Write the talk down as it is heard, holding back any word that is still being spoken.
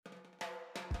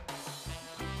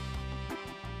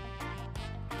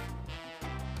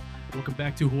Welcome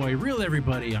back to Hawaii Real,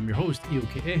 everybody. I'm your host, Io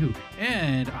Ke'ehu,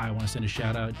 and I want to send a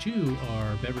shout out to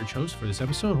our beverage host for this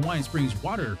episode, Hawaiian Springs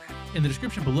Water. In the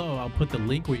description below, I'll put the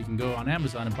link where you can go on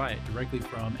Amazon and buy it directly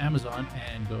from Amazon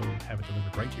and go have it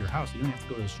delivered right to your house. You don't have to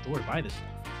go to the store to buy this.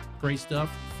 Great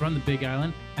stuff from the Big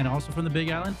Island, and also from the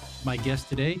Big Island, my guest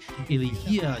today,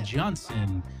 Elihia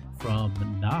Johnson from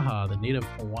NAHA, the Native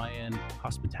Hawaiian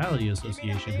Hospitality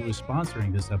Association, who is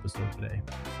sponsoring this episode today.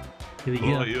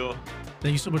 Hello,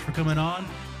 thank you so much for coming on.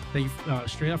 Thank you,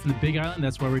 straight out from the Big Island.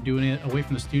 That's why we're doing it away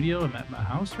from the studio. I'm at my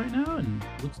house right now, and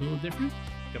it looks a little different.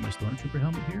 Got my Stormtrooper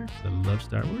helmet here because I love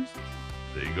Star Wars.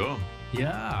 There you go.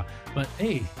 Yeah, but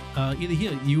hey,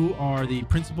 Elihia, you are the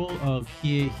principal of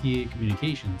Hie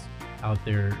Communications out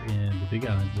there in the Big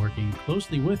Island, working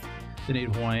closely with the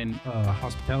Native Hawaiian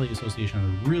Hospitality Association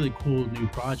on a really cool new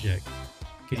project.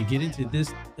 Can you get into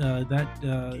this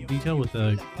detail with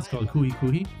it's called Kuhi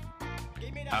Kuhi?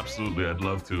 Absolutely, I'd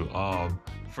love to.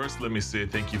 First, let me say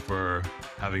thank you for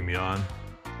having me on.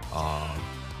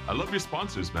 I love your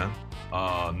sponsors, man.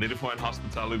 Native Hawaiian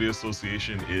Hospitality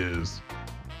Association is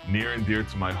near and dear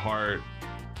to my heart.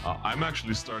 I'm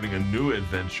actually starting a new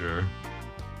adventure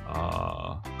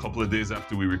a couple of days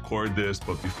after we record this,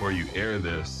 but before you air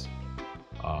this.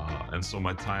 And so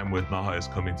my time with NAHA is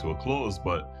coming to a close,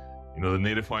 but you know, the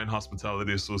Native Hawaiian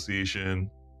Hospitality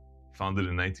Association, founded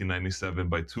in 1997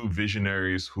 by two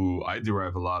visionaries who I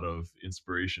derive a lot of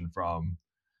inspiration from.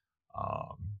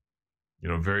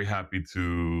 Very happy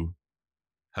to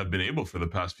have been able for the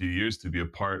past few years to be a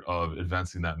part of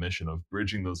advancing that mission of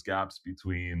bridging those gaps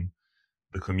between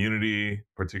the community,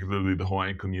 particularly the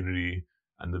Hawaiian community,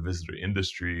 and the visitor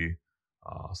industry,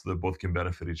 so that both can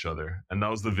benefit each other. And that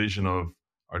was the vision of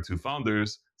our two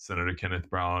founders, Senator Kenneth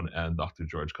Brown and Dr.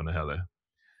 George Kanahele.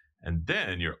 And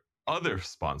then your other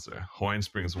sponsor, Hawaiian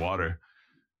Springs Water.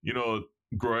 You know,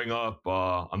 growing up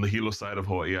on the Hilo side of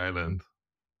Hawaii Island,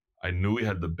 I knew we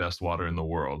had the best water in the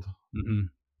world. Mm-hmm.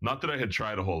 Not that I had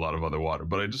tried a whole lot of other water,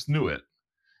 but I just knew it.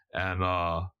 And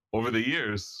over the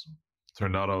years,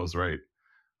 turned out I was right.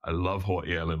 I love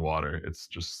Hawaii Island water. It's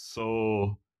just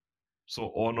so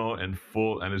ono and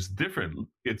full, and it's different.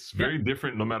 It's very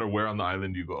different no matter where on the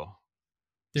island you go.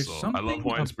 I love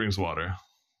Hawaiian Springs water.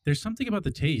 There's something about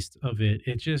the taste of it.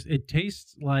 It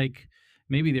tastes like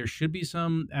maybe there should be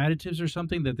some additives or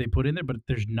something that they put in there, but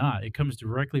there's not. It comes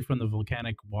directly from the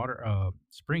volcanic water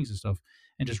springs and stuff,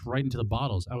 and just right into the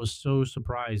bottles. I was so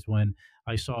surprised when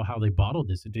I saw how they bottled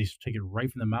this. They just take it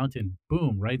right from the mountain,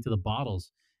 boom, right into the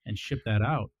bottles and ship that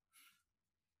out.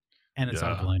 And it's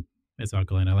alkaline. It's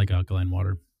alkaline. I like alkaline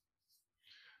water.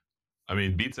 I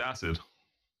mean, beats acid.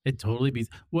 It totally beats.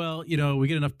 Well, you know, we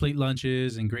get enough plate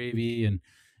lunches and gravy and,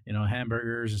 you know,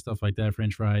 hamburgers and stuff like that,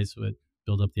 French fries, so it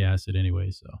build up the acid anyway.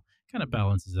 So kind of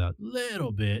balances out a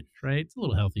little bit, right? It's a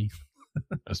little healthy.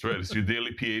 That's right. It's your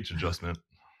daily pH adjustment.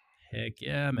 Heck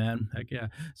yeah, man. Heck yeah.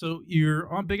 So you're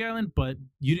on Big Island, but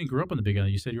you didn't grow up on the Big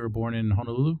Island. You said you were born in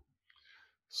Honolulu?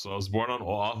 So I was born on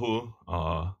Oahu,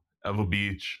 Ewa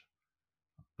Beach.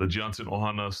 The Johnson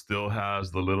Ohana still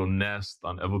has the little nest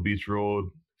on Ewa Beach Road,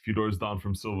 a few doors down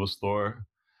from Silver Store.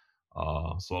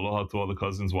 So aloha to all the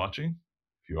cousins watching,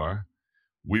 if you are.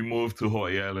 We moved to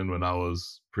Hawaii Island when I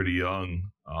was pretty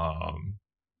young,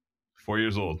 4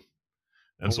 years old.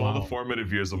 And all the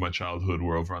formative years of my childhood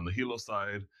were over on the Hilo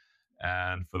side.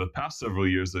 And for the past several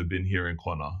years, I've been here in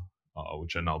Kona,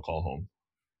 which I now call home.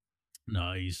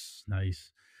 Nice.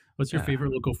 What's your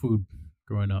favorite local food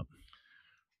growing up?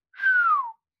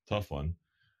 Tough one.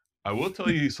 I will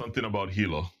tell you something about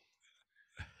Hilo.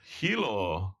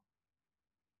 Hilo,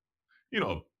 you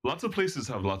know, lots of places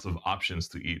have lots of options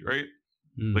to eat, right?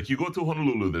 Like you go to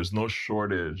Honolulu, there's no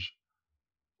shortage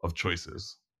of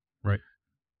choices. Right.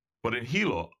 But in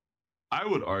Hilo, I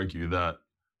would argue that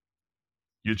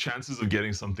your chances of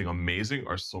getting something amazing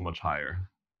are so much higher.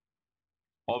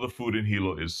 All the food in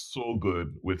Hilo is so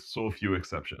good with so few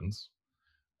exceptions.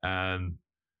 And,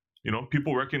 you know,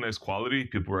 people recognize quality,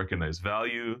 people recognize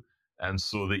value. And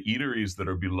so the eateries that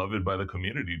are beloved by the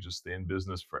community just stay in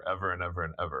business forever and ever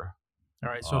and ever. All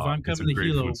right. So if I'm coming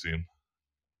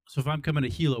to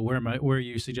Hilo, where are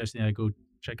you suggesting I go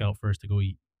check out first to go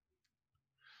eat?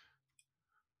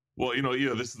 Well, you know,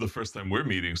 yeah, this is the first time we're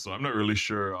meeting, so I'm not really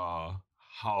sure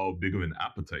how big of an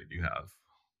appetite you have.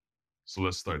 So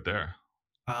let's start there.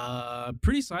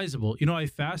 Pretty sizable. You know, I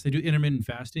fast. I do intermittent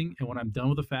fasting, and when I'm done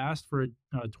with a fast for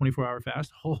a 24-hour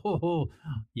fast,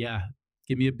 yeah,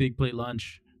 give me a big plate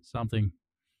lunch, something.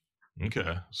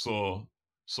 Okay, so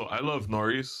I love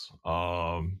Nori's.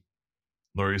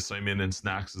 Nori's Simon and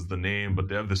Snacks is the name, but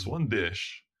they have this one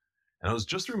dish, and I was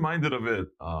just reminded of it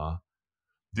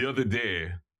the other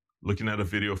day. looking at a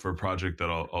video for a project that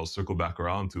I'll circle back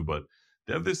around to, but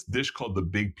they have this dish called the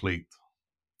Big Plate.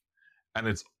 And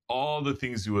it's all the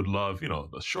things you would love,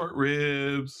 the short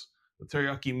ribs, the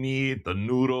teriyaki meat, the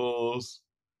noodles,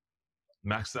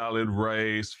 mac salad,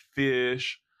 rice,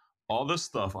 fish, all the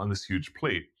stuff on this huge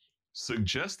plate.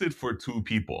 Suggested for 2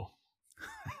 people.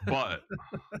 But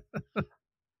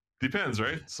depends,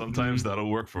 right? Sometimes that'll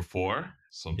work for 4.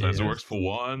 Sometimes it works for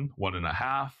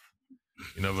 1.5.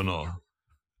 You never know.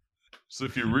 So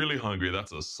if you're really hungry,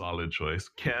 that's a solid choice.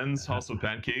 Ken's House of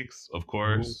Pancakes, of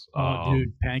course.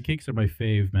 Dude, pancakes are my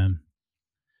fave, man.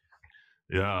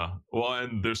 Yeah. Well,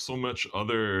 and there's so much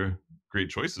other great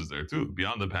choices there too,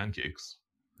 beyond the pancakes.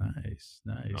 Nice.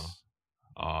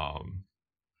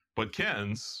 But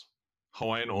Ken's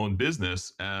Hawaiian-owned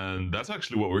business, and that's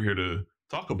actually what we're here to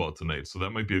talk about tonight. So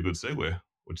that might be a good segue.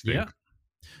 What do you think?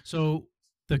 Yeah. So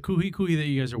the Kuhi Kuhi that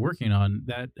you guys are working on,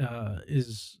 that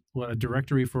is a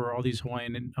directory for all these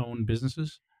Hawaiian-owned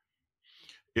businesses?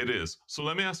 It is. So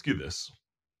let me ask you this.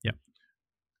 Yeah.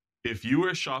 If you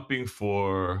were shopping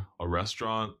for a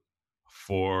restaurant,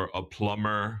 for a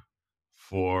plumber,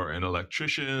 for an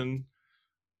electrician,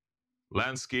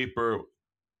 landscaper,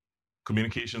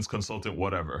 communications consultant,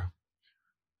 whatever,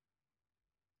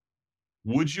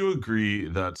 would you agree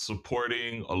that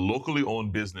supporting a locally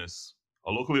owned business,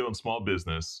 a locally owned small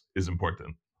business, is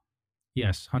important?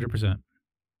 Yes, 100%.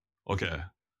 Okay.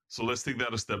 So let's take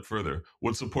that a step further.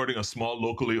 Would supporting a small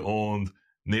locally owned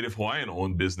Native Hawaiian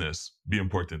owned business be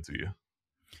important to you?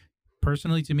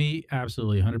 Personally, to me,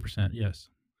 absolutely, 100%. Yes.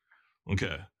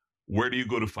 Okay. Where do you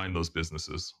go to find those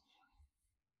businesses?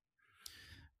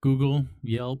 Google,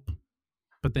 Yelp,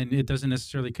 but then it doesn't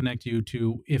necessarily connect you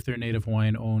to if they're Native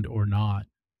Hawaiian owned or not.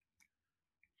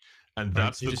 And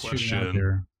that's the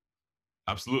question.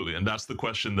 Absolutely. And that's the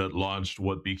question that launched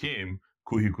what became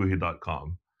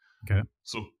kuhikuhi.com. Okay.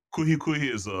 So Kuhi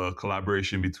Kuhi is a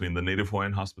collaboration between the Native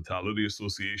Hawaiian Hospitality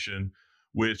Association,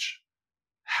 which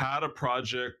had a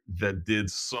project that did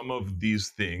some of these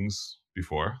things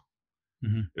before.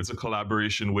 Mm-hmm. It's a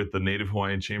collaboration with the Native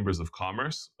Hawaiian Chambers of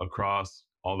Commerce across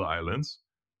all the islands,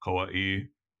 Kauai,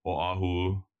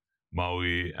 Oahu,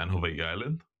 Maui, and Hawaii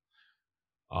Island.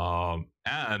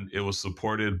 And it was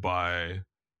supported by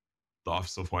the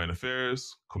Office of Hawaiian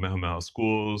Affairs, Kamehameha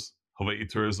Schools, Hawaii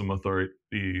Tourism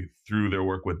Authority through their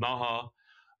work with NAHA,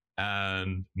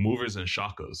 and Movers and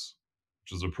Shakas,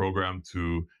 which is a program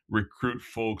to recruit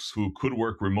folks who could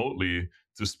work remotely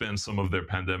to spend some of their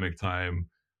pandemic time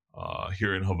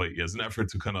here in Hawaii as an effort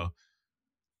to kind of,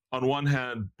 on one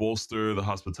hand, bolster the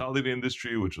hospitality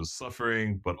industry, which was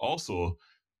suffering, but also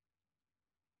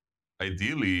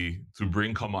ideally to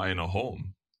bring Kama'aina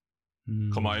home.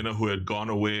 Kama'aina who had gone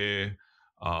away,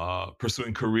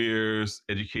 pursuing careers,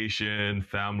 education,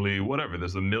 family, whatever.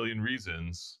 There's a million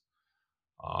reasons,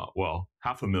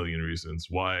 500,000 reasons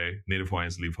why Native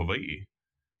Hawaiians leave Hawaii,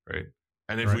 right?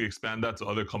 And if we expand that to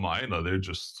other Kama'aina, there are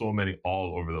just so many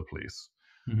all over the place.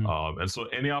 Mm-hmm. And so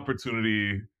any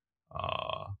opportunity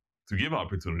to give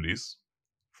opportunities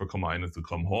for Kama'aina to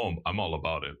come home, I'm all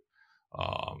about it.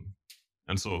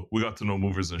 And so we got to know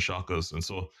Movers and Shakas. And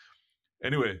so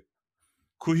anyway,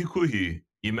 Kuhi Kuhi,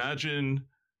 imagine,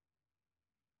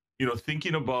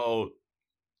 thinking about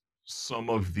some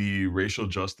of the racial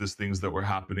justice things that were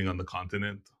happening on the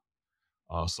continent,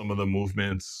 some of the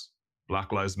movements,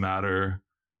 Black Lives Matter,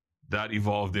 that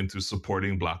evolved into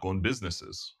supporting Black-owned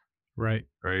businesses. Right.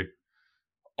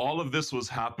 All of this was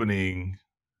happening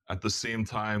at the same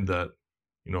time that,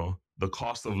 the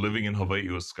cost of living in Hawaii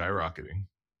was skyrocketing,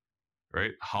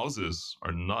 right? Houses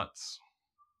are nuts.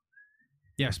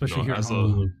 Yeah, especially here in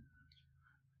Honolulu.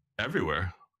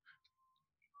 Everywhere.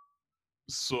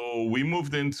 So we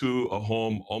moved into a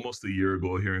home almost a year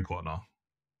ago here in Kona.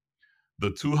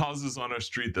 The 2 houses on our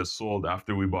street that sold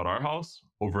after we bought our house,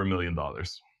 over $1 million.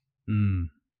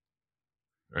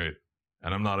 Right.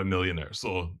 And I'm not a millionaire.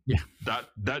 So yeah,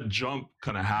 that jump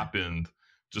kind of happened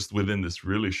just within this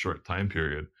really short time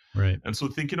period. Right. And so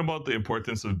thinking about the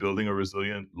importance of building a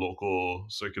resilient local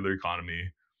circular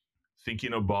economy,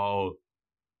 thinking about,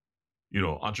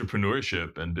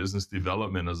 entrepreneurship and business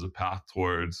development as a path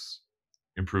towards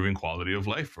improving quality of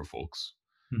life for folks.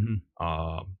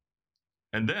 Mm-hmm.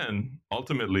 And then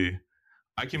ultimately,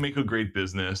 I can make a great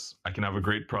business. I can have a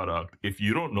great product. If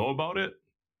you don't know about it,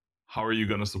 how are you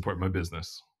going to support my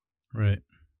business? Right.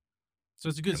 So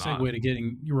it's a good segue to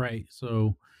getting right.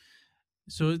 So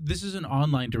this is an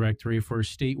online directory for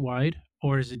statewide,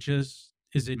 or is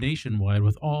it nationwide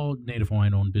with all Native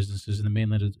Hawaiian owned businesses in the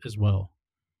mainland as well?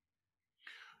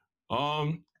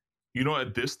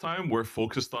 At this time we're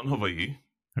focused on Hawaii.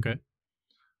 Okay.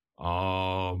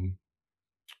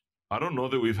 I don't know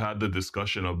that we've had the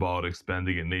discussion about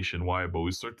expanding it nationwide, but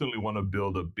we certainly want to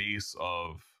build a base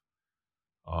of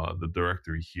the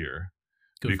directory here.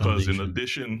 Good Because in foundation.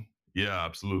 addition, yeah,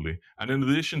 absolutely. And in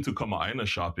addition to Kama'aina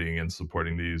shopping and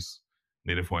supporting these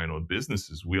Native Hawaiian owned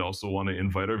businesses, we also want to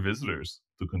invite our visitors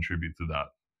to contribute to that.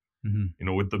 Hmm. You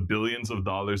know, with the billions of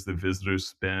dollars that visitors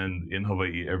spend in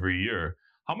Hawaii every year,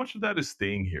 how much of that is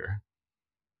staying here?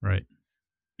 Right.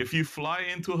 If you fly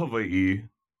into Hawaii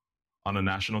on a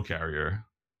national carrier,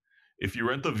 if you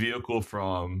rent a vehicle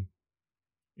from,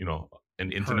 you know, an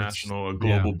Hertz. international, a Yeah.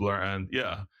 global brand,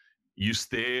 yeah, you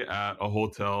stay at a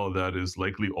hotel that is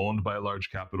likely owned by a large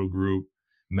capital group,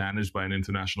 managed by an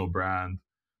international brand.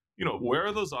 You know, where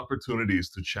are those opportunities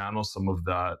to channel some of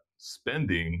that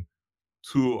spending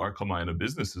to our Kama'aina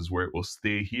businesses where it will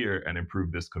stay here and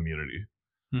improve this community?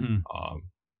 Hmm. Um,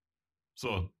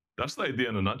 so that's the idea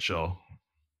in a nutshell.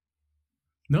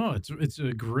 No, it's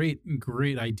a great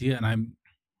idea, and I'm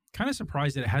kind of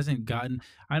surprised that it hasn't gotten.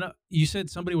 I know you said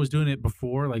somebody was doing it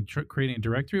before, like creating a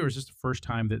directory, or is this the first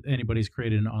time that anybody's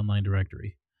created an online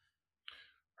directory?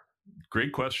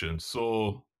 Great question.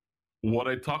 So, what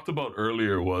I talked about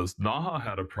earlier was Naha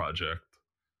had a project,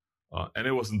 and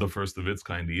it wasn't the first of its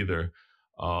kind either.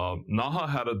 Naha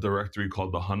had a directory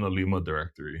called the Hanalima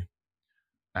directory.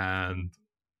 And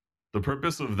the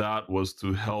purpose of that was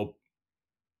to help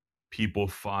people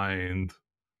find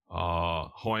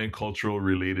Hawaiian cultural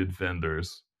related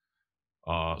vendors.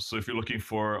 So if you're looking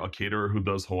for a caterer who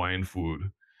does Hawaiian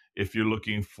food, if you're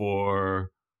looking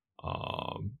for,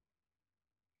 um,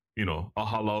 a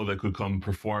halau that could come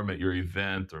perform at your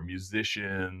event or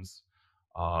musicians,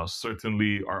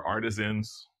 certainly our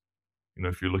artisans,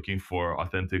 if you're looking for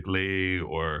authentic lei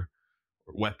or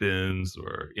weapons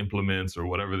or implements or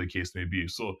whatever the case may be.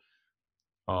 So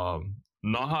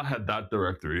Naha had that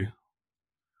directory.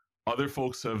 Other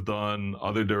folks have done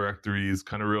other directories,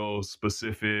 kind of real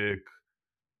specific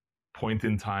point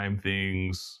in time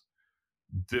things.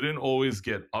 Didn't always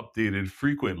get updated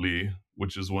frequently,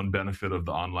 which is one benefit of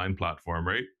the online platform,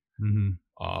 right? Hmm.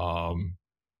 Um,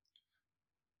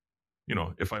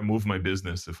 if I move my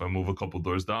business, if I move a couple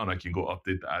doors down, I can go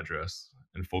update the address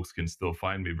and folks can still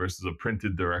find me versus a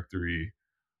printed directory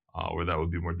where that would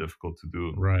be more difficult to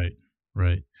do. Right.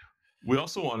 Right. We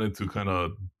also wanted to kind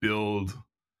of build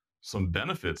some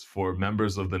benefits for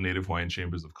members of the Native Hawaiian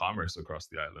Chambers of Commerce across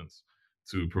the islands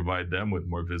to provide them with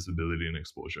more visibility and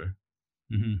exposure.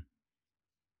 Hmm.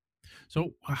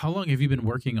 So, how long have you been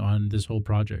working on this whole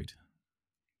project?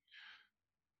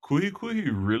 Kuhi Kuhi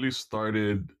really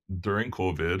started during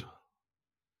COVID,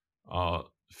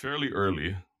 fairly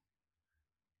early.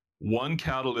 One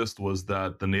catalyst was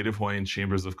that the Native Hawaiian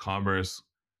Chambers of Commerce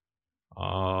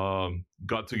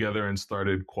got together and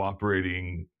started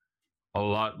cooperating a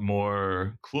lot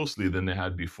more closely than they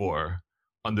had before,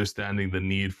 understanding the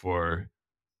need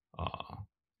uh,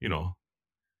 you know,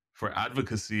 for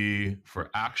advocacy,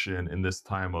 for action in this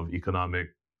time of economic,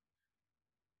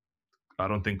 I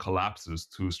don't think collapse is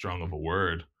too strong of a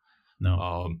word.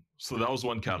 No. So that was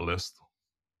one catalyst,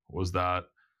 was that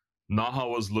Naha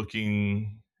was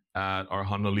looking at our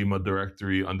Hanalima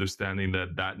directory, understanding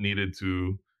that that needed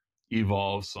to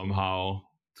evolve somehow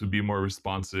to be more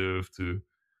responsive, to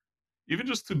even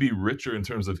just to be richer in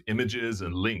terms of images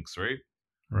and links, right?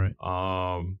 Right.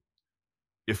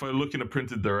 If I look in a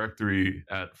printed directory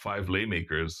at 5 lei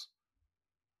makers,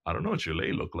 I don't know what your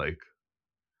lei look like.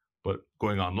 But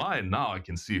going online now, I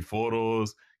can see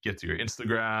photos, get to your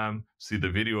Instagram, see the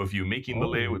video of you making the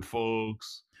lei Oh, with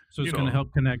folks. so it's You going to know,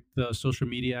 help connect the social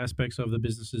media aspects of the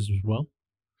businesses as well.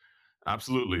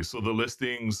 absolutely. So the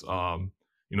listings,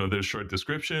 there's short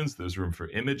descriptions, there's room for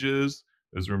images,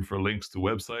 there's room for links to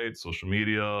websites, social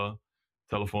media,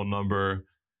 telephone number.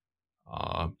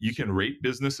 You can rate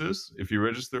businesses if you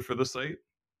register for the site.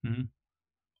 Hmm.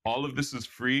 All of this is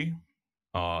free,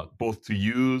 both to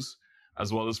use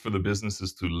as well as for the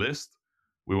businesses to list.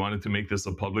 We wanted to make this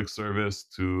a public service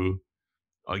to,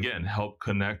 again, help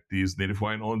connect these Native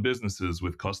Hawaiian owned businesses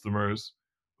with customers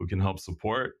who can help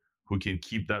support, who can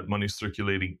keep that money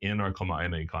circulating in our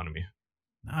Kama'aina economy.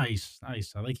 Nice,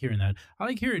 nice. I like hearing that. I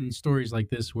like hearing stories like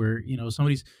this where,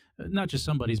 somebody's not just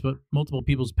somebody's, but multiple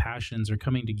people's passions are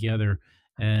coming together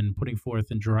and putting forth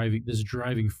and driving this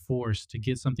driving force to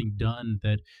get something done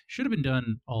that should have been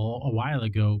done a while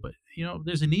ago. But,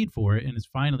 there's a need for it and it's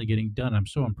finally getting done. I'm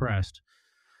so impressed.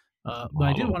 But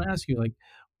I did Mahalo. want to ask you, like,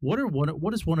 what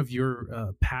is one of your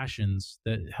passions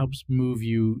that helps move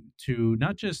you to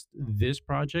not just this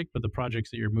project, but the projects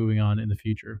that you're moving on in the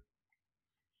future?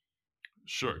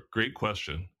 Sure, great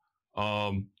question.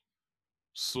 Um,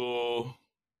 so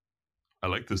I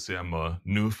like to say I'm a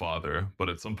new father, but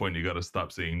at some point you got to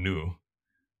stop saying new,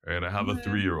 right? I have a Well,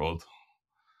 3-year-old.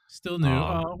 still new.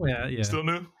 Um, Oh yeah, yeah. Still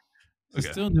new? So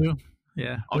Okay, still new.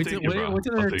 Yeah. I'll take it, bro. Wait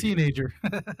till I'll they're a take it. teenager.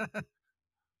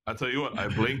 I tell you what, I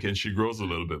blink and she grows a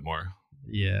little bit more.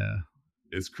 Yeah.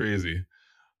 It's crazy.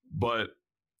 But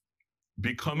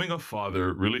becoming a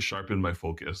father really sharpened my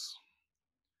focus.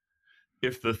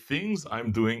 If the things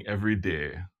I'm doing every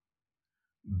day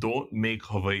don't make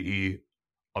Hawaii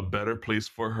a better place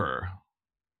for her,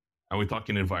 and we're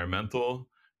talking environmental,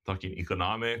 talking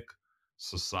economic,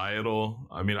 societal.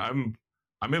 I mean,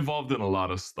 I'm involved in a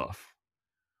lot of stuff,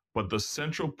 but the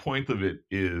central point of it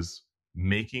is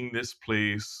making this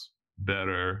place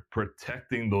better,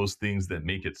 protecting those things that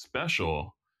make it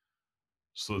special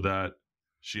so that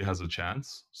she has a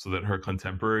chance, so that her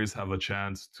contemporaries have a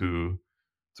chance to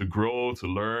grow, to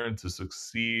learn, to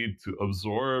succeed, to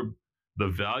absorb the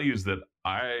values that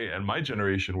I and my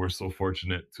generation were so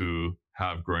fortunate to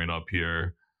have growing up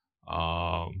here,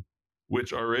 um,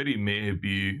 which already may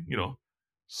be,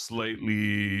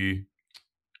 slightly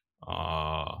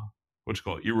what you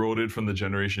call it, eroded from the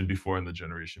generation before and the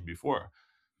generation before.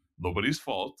 Nobody's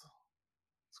fault.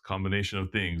 It's a combination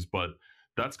of things, but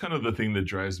that's kind of the thing that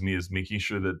drives me, is making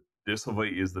sure that this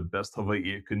Hawaii is the best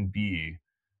Hawaii it can be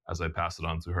as I pass it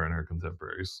on to her and her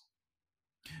contemporaries.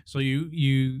 So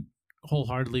you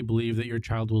wholeheartedly believe that your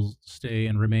child will stay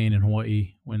and remain in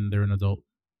Hawaii when they're an adult?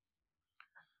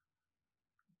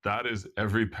 That is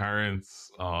every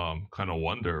parent's kind of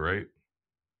wonder, right?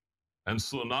 And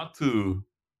so not to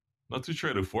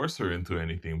try to force her into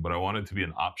anything, but I want it to be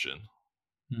an option.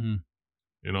 Mm-hmm.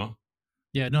 You know?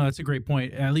 Yeah, no, that's a great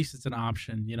point. At least it's an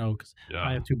option, because I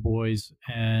Yeah. have two boys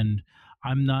and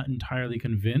I'm not entirely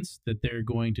convinced that they're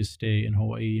going to stay in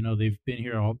Hawaii. They've been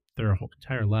here all their whole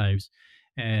entire lives.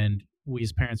 And we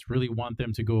as parents really want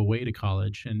them to go away to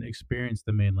college and experience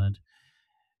the mainland,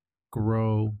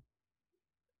 grow,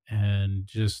 and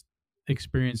just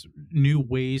experience new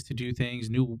ways to do things,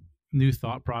 new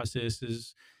thought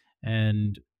processes,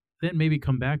 and then maybe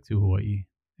come back to Hawaii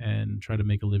and try to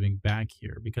make a living back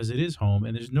here because it is home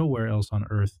and there's nowhere else on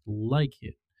earth like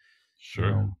it, you Sure.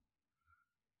 know.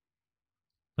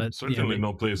 But yeah, Certainly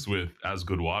no place with as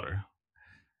good water.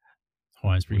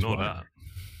 Hawaiian We Springs know water. that.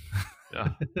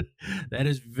 Yeah. That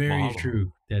is very Mahalo.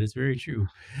 true. That is very true.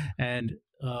 And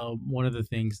one of the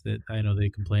things that I know they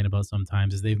complain about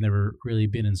sometimes is they've never really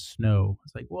been in snow.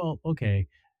 It's like, well, okay,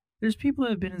 there's people that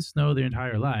have been in snow their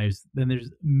entire lives. Then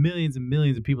there's millions and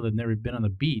millions of people that have never been on the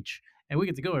beach, and we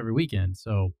get to go every weekend.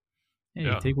 So, hey,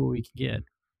 Yeah. take what we can get.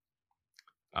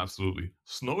 Absolutely.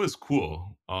 Snow is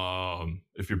cool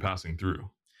if you're passing through.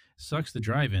 Sucks to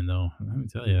drive in, though. Let me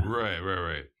tell you.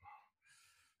 Right.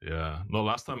 Yeah. No,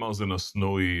 last time I was in a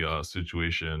snowy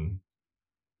situation,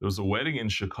 there was a wedding in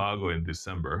Chicago in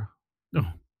December. Oh,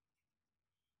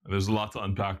 And there's a lot to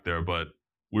unpack there, but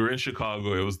we were in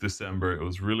Chicago. It was December. It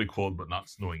was really cold, but not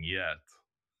snowing yet.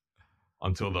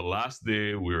 Until the last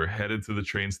day, we were headed to the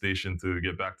train station to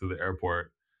get back to the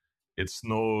airport. It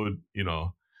snowed,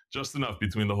 just enough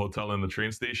between the hotel and the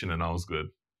train station, and I was good.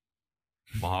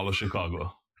 Mahalo,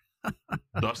 Chicago.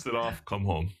 Dust it off, come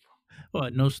home.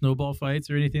 what? No snowball fights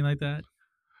or anything like that?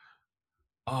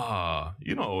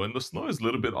 And the snow is a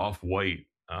little bit off white.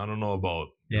 I don't know about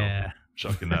Yeah.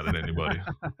 chucking that at anybody.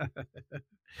 Yeah.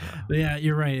 But yeah,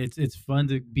 you're right. It's fun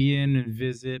to be in and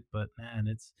visit, but man,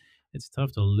 it's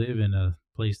tough to live in a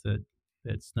place that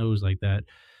snows like that.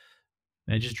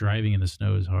 And just driving in the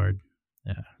snow is hard.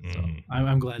 Yeah. So Mhm.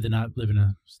 I'm glad to not live in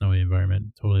a snowy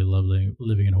environment. Totally love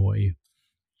living in Hawaii.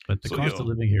 But the So, cost of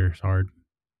living here is hard.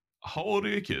 how old are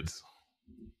your kids?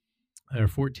 They're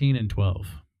 14 and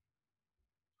 12.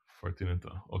 14 and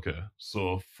 12. Okay.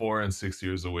 So 4 and 6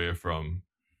 years away from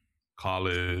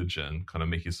college and kind of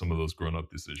making some of those grown up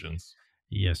decisions.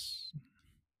 Yes.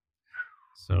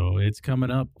 So it's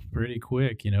coming up pretty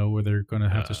quick, where they're going to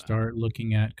have to Yeah. start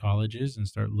looking at colleges and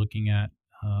start looking at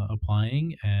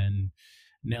applying and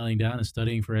nailing down and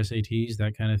studying for SATs,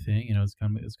 that kind of thing. It's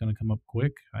going to come up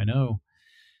quick. I know,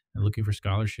 and looking for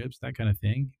scholarships, that kind of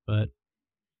thing. But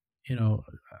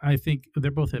I think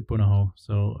they're both at Punahou,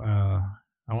 so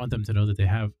I want them to know that they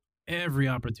have every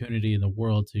opportunity in the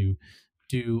world to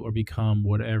do or become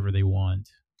whatever they want.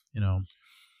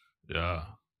 Yeah.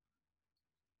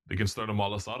 They can start a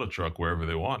malasada truck wherever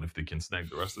they want if they can snag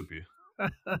the recipe.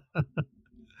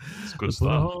 It's good The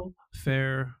stuff. Punahou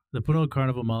Fair, the Punahou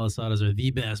Carnival malasadas are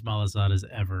the best malasadas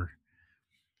ever.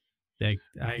 I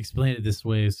explain it this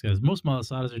way because most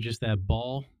malasadas are just that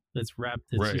ball that's wrapped,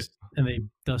 Right. and they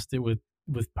dust it with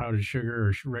powdered sugar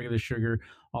or regular sugar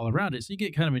all around it, so you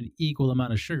get kind of an equal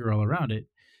amount of sugar all around it.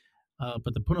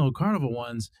 But the Punahou Carnival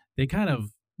ones,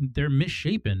 they're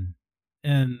misshapen,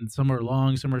 and some are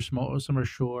long, some are small, some are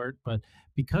short. But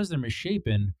because they're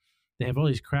misshapen, they have all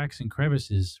these cracks and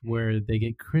crevices where they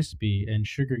get crispy and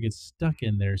sugar gets stuck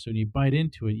in there. So when you bite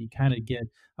into it, you kind of get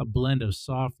a blend of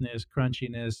softness,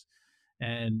 crunchiness,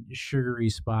 and sugary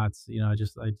spots. I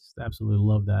just absolutely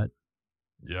love that.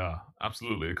 Yeah,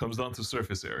 absolutely. It comes down to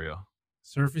surface area.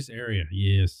 Surface area,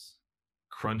 yes.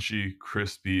 Crunchy,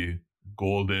 crispy,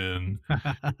 golden.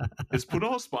 Is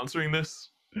Punahou sponsoring this?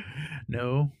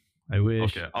 No, I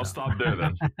wish. Okay, I'll No. stop there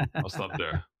then. I'll stop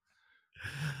there.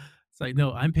 It's like,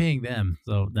 no, I'm paying them.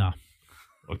 So no.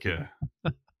 Okay.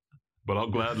 But I'll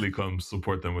gladly come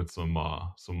support them with some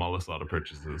malasada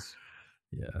purchases.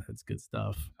 Yeah, that's good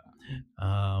stuff.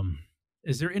 Um,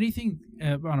 is there anything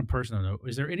on a personal note?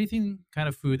 Is there anything kind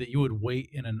of food that you would wait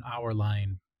in an hour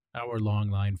long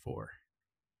line for?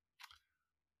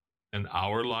 An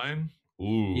hour line?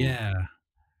 Ooh. Yeah,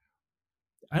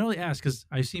 I only ask because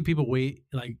I've seen people wait,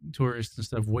 like tourists and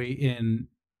stuff, wait in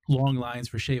long lines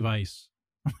for shave ice.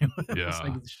 It's like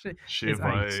Yeah. it's Shave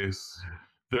ice. ice.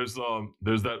 There's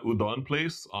that udon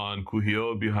place on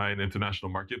Kuhio behind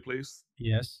International Marketplace.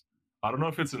 Yes, I don't know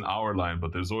if it's an hour line,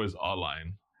 but there's always a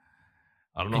line.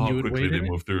 I don't know and how you would quickly wait they in it.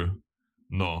 move through.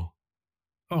 No,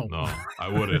 Oh, no, I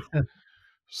wouldn't.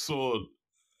 So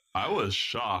I was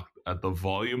shocked at the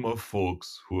volume of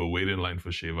folks who were waiting in line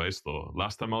for shave ice though.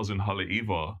 Last time I was in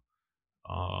Haleiwa,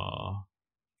 uh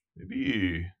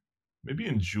maybe maybe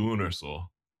in June or so.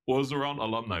 It was around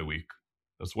Alumni Week.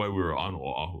 That's why we were on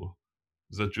Oahu.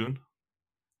 Is that June?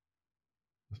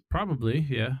 probably,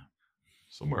 yeah.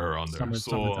 Somewhere around there.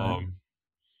 So Summertime.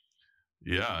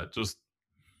 yeah, just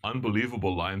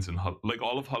unbelievable lines in like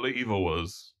all of Haleiwa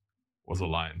was a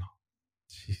line.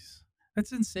 Jeez,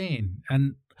 that's insane.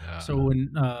 And so Yeah.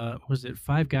 when was it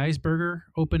Five Guys Burger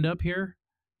opened up here,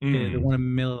 the Mm, one in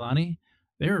Mililani,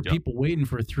 there were yep. people waiting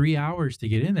for 3 hours to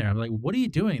get in there. I'm like, what are you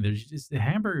doing? There's just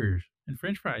hamburgers and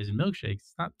French fries and milkshakes.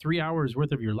 It's not 3 hours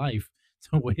worth of your life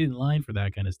to wait in line for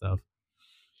that kind of stuff.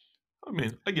 I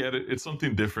mean, I get it. It's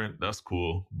something different. That's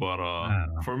cool. But I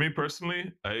don't know. for me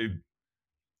personally, I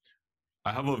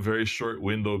have a very short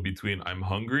window between I'm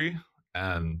hungry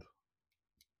and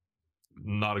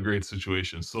not a great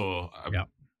situation. So Yeah,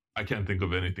 I can't think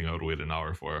of anything I would wait an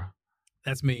hour for.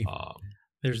 that's me. Um,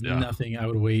 There's yeah. nothing I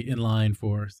would wait in line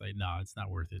for. It's like, no, it's not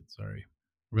worth it. Sorry,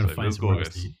 we're It's gonna like, find let's somewhere go, else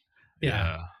to guys. eat. Yeah,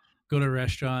 Yeah. go to a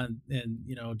restaurant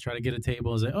and try to get a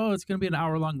table and say, oh, it's gonna be an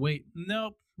hour long wait.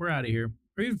 Nope, we're out of here.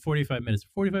 Or even 45 minutes.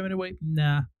 45-minute wait.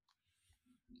 Nah,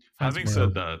 find Having somewhere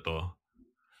said else. that, though,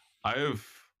 I've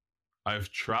I've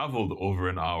traveled over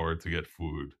an hour to get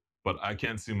food, but I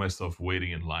can't see myself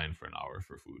waiting in line for an hour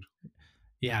for food.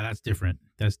 Yeah, that's different.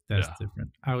 That's Yeah.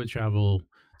 different. I would travel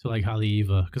to like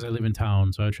Haleiwa because I live in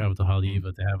town, so I would travel to Mm.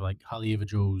 Haleiwa to have like Haleiwa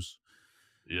Joe's.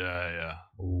 Yeah, yeah.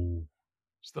 Oh,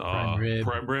 Just prime rib.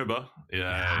 prime rib, huh? Yeah,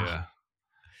 Yeah. yeah.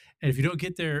 And if you don't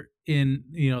get there in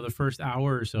the first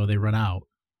hour or so, they run out.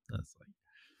 That's like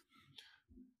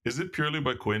Is it purely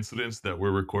by coincidence that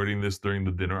we're recording this during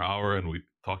the dinner hour and we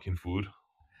talking food?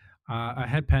 I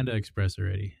had Panda Express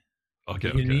already. Okay,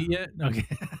 You didn't okay. eat yet? Okay.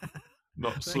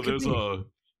 No, so That could be.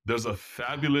 there's a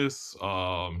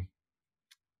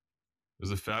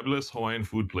fabulous Hawaiian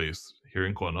food place here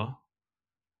in Kona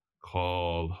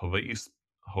called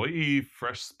Hawaii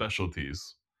Fresh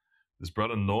Specialties. This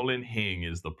brother Nolan Hing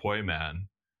is the poi man.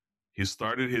 He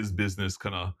started his business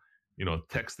kind of,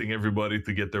 texting everybody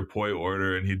to get their poi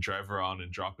order, and he'd drive around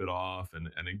and drop it off, and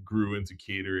it grew into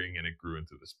catering, and it grew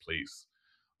into this place.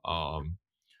 Um,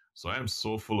 so I am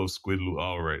so full of squid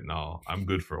luau right now. I'm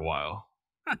good for a while.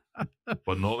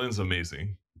 But Nolan's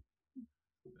amazing.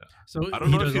 Yeah. So I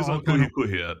don't know if he's on Kuhi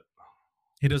Kuhi yet.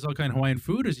 he does all kind of Hawaiian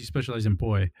food, or does he specialize in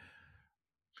poi?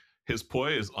 His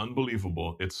poi is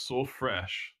unbelievable. It's so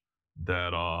fresh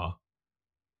that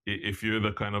if you're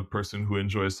the kind of person who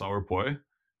enjoys sour poi,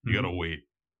 you Mhm. gotta wait.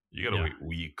 You gotta Yeah. wait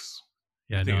weeks.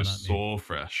 Yeah, The thing no, is not me. so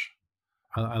fresh.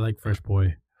 I like fresh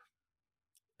poi.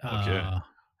 Okay. Uh,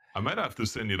 I might have to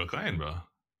send you the kind, bro.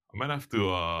 I might have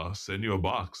to send you a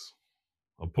box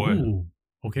of poi. ooh,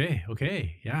 okay,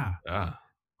 yeah, Yeah.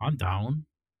 I'm down.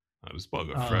 This bug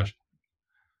are Uh, fresh.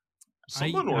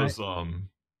 Someone I was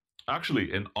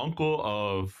actually an uncle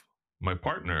of my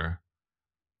partner.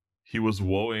 He was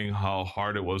woeing how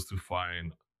hard it was to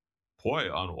find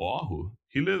poi on Oahu.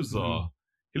 mhm.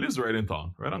 He lives right in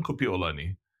town, right on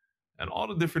Kopiolani. And all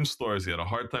the different stores, he had a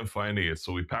hard time finding it.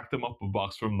 So we packed him up a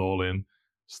box from Nolan,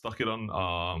 stuck it on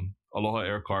Aloha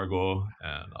Air Cargo,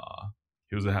 and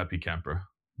he was a happy camper.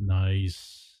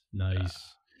 Nice, Yeah.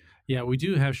 nice. Yeah, we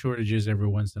do have shortages every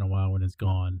once in a while when it's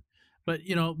gone. But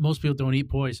most people don't eat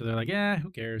poi, so they're like, yeah,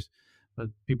 who cares? But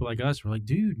people like us were like,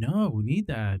 dude, no, we need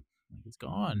that. Like, it's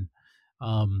gone.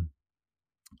 Um,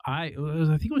 I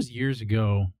think it was years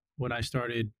ago when I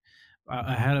started.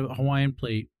 I had a Hawaiian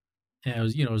plate, and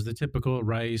it was the typical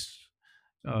rice,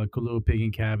 kalua pig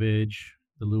and cabbage,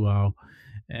 the luau,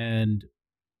 and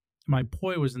my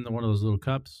poi was in one of those little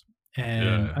cups,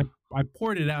 and Yeah. I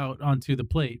poured it out onto the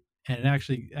plate, and it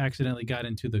actually accidentally got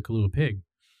into the kalua pig,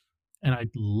 and I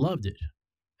loved it.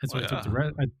 And so Oh I took the yeah.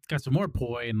 rest. I got some more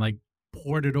poi and like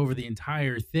poured it over the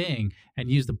entire thing, and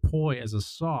used the poi as a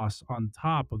sauce on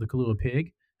top of the kalua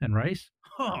pig and rice.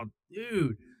 Oh,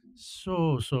 dude,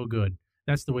 so good.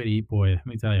 That's the way to eat poi. Let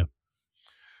me tell you.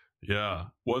 Yeah.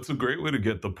 Well, it's a great way to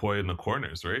get the poi in the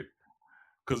corners, right?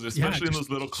 Because Yeah, especially in just those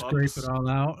little scrape it cups, all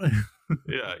out.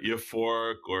 yeah, you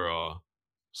fork or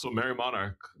so Mary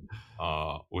Monarch,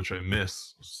 which I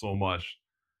miss so much.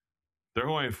 Their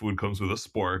Hawaiian food comes with a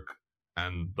spork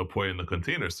and the poi in the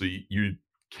container, so you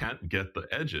can't get the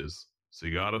edges. So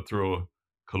you gotta throw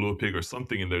kalua pig or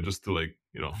something in there just to like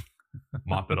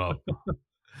mop it up.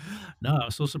 No, I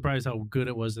was so surprised how good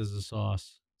it was as a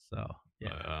sauce. So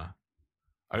yeah.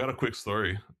 I got a quick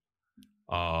story.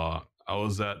 I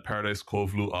was at Paradise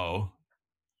Cove Luau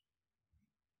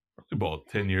probably about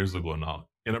 10 years ago now.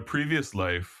 In a previous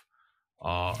life,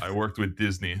 I worked with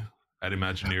Disney at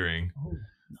Imagineering. Oh,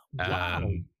 wow.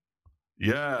 And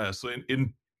yeah, so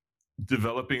in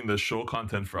developing the show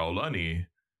content for Aulani,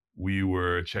 we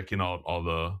were checking out all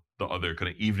the other kind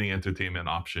of evening entertainment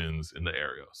options in the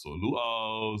area. So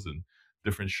luau's and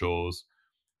different shows.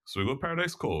 So we go to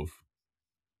Paradise Cove.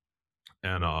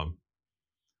 And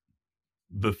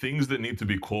the things that need to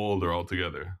be cold are all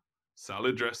together.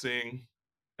 Salad dressing,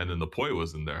 and then the poi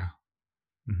was in there.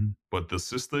 Mhm. But the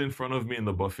sister in front of me in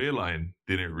the buffet line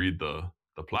didn't read the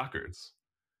placards.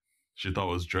 She thought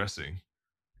it was dressing.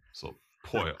 So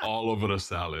poi all over the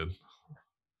salad.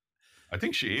 I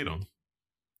think she ate them.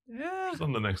 Yeah. She's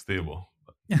on the next table.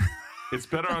 It's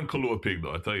better on Kalua Pig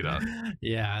though, I tell you that.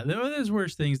 Yeah, there's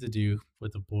worse things to do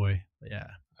with the boy. But yeah.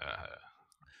 Uh,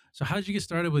 So how did you get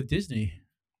started with Disney?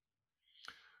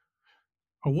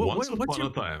 Or Once upon a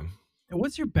time,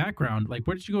 what's your background? Like,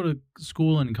 where did you go to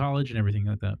school and college and everything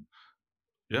like that?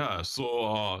 yeah.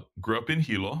 So grew up in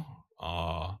Hilo,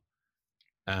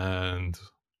 and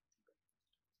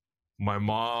my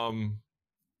mom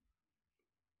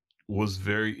was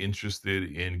very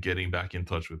interested in getting back in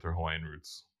touch with her Hawaiian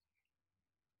roots.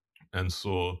 And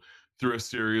so through a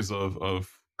series of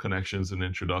connections and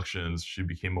introductions, she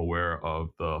became aware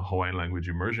of the Hawaiian language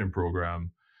immersion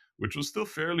program, which was still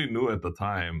fairly new at the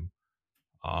time.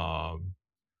 Um,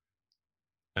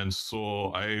 and so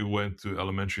I went to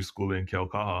elementary school in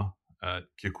Keaukaha at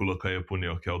Kekula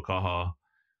Kaiapunio Keaukaha,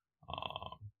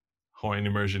 um, Hawaiian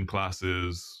immersion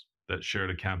classes that shared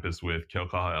a campus with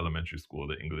Keaukaha Elementary School,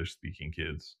 the English speaking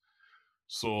kids.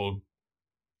 So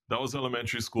that was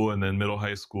elementary school, and then middle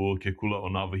high school, Kekula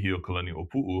Onavahio Kalani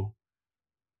Opu'u,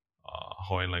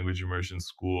 Hawaiian language immersion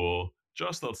school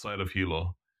just outside of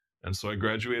Hilo. And so I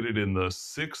graduated in the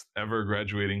sixth ever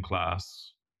graduating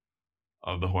class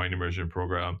of the Hawaiian immersion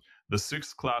program, the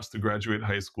sixth class to graduate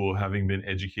high school, having been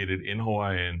educated in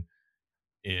Hawaiian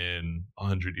in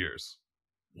 100 years.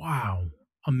 Wow,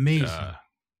 amazing. Yeah.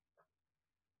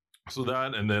 So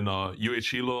that, and then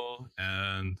UH Hilo,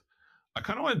 and I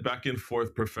kind of went back and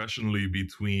forth professionally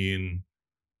between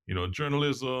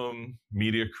journalism,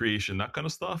 media creation, that kind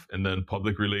of stuff, and then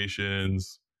public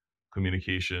relations,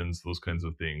 communications, those kinds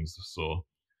of things. So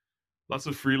lots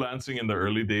of freelancing in the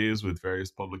early days with various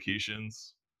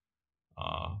publications.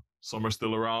 Some are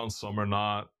still around, some are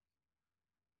not.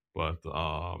 But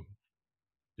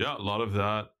yeah, a lot of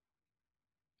that.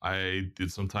 I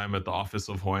did some time at the Office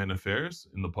of Hawaiian Affairs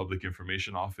in the Public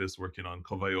Information Office working on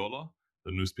Kawaiola,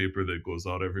 the newspaper that goes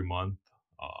out every month.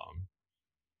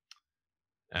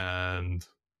 And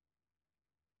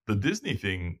the Disney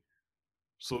thing,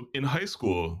 so in high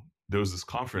school, there was this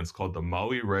conference called the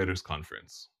Maui Writers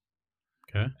Conference.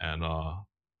 Okay. And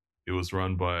it was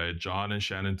run by John and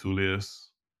Shannon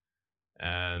Tullius.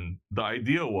 And the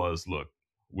idea was, look,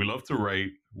 we love to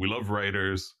write, we love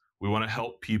writers, we want to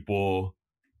help people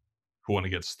who want to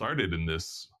get started in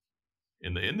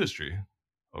the industry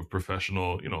of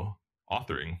professional,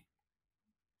 authoring.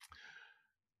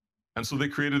 And so they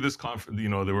created this conference. They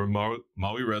were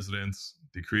Maui residents.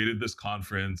 They created this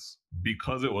conference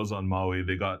because it was on Maui.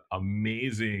 They got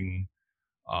amazing,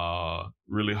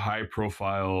 really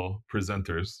high-profile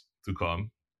presenters to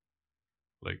come.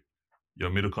 Like, you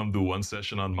want me to come do one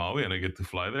session on Maui, and I get to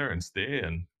fly there and stay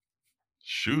and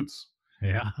shoots.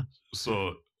 Yeah.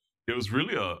 So it was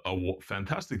really a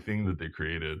fantastic thing that they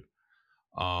created.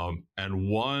 And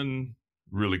one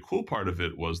really cool part of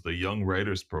it was the Young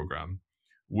Writers Program,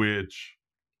 which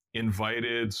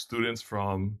invited students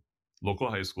from local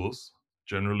high schools,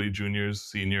 generally juniors,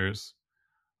 seniors,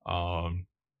 um,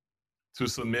 to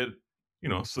submit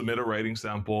a writing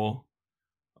sample,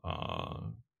 uh,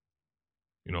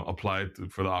 apply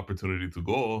for the opportunity to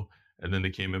go, and then they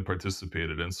came and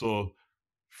participated. And so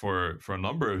for a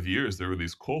number of years, there were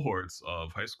these cohorts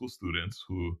of high school students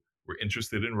who were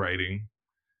interested in writing,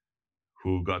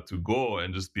 who got to go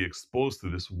and just be exposed to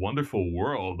this wonderful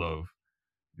world of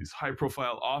these high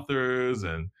profile authors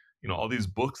and all these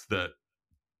books that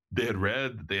they had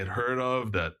read, they had heard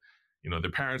of, that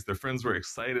their parents, their friends were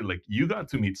excited, like, you got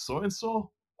to meet so and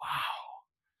so.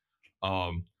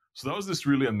 Wow. So that was this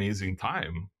really amazing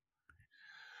time.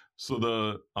 So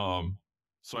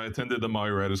I attended the Maui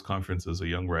Writers Conference as a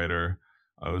young writer.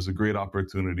 It was a great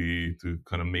opportunity to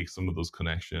kind of make some of those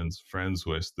connections, friends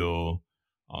who I still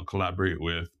collaborate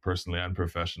with personally and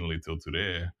professionally till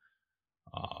today.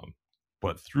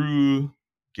 But through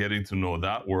getting to know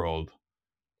that world,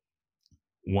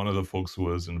 one of the folks who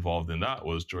was involved in that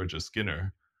was Georgia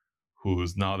Skinner, who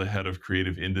is now the head of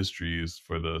creative industries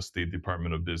for the State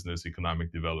Department of Business,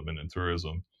 Economic Development, and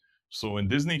Tourism. So when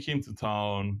Disney came to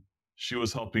town, she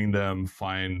was helping them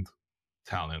find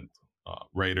talent,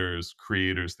 writers,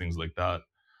 creators, things like that.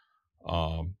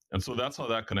 And so that's how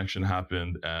that connection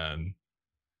happened. And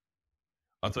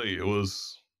I'll tell you, it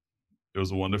was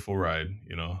a wonderful ride,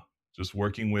 just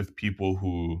working with people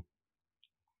who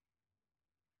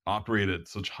operate at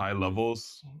such high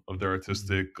levels of their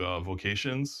artistic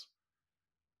vocations,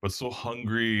 but so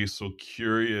hungry, so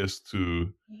curious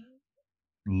to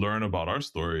learn about our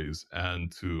stories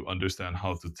and to understand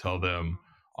how to tell them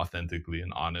authentically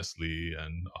and honestly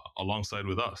and alongside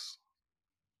with us.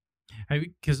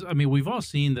 Because I mean, we've all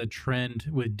seen the trend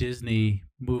with Disney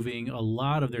moving a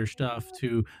lot of their stuff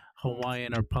to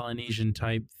Hawaiian or Polynesian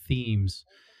type themes.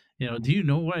 Do you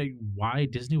know why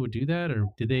Disney would do that, or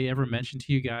did they ever mention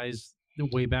to you guys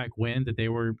way back when that they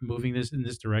were moving this in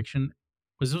this direction?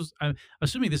 I'm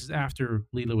assuming this is after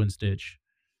Lilo and Stitch,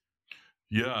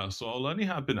 Yeah, so Aulani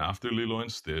happened after Lilo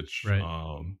and Stitch,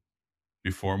 right?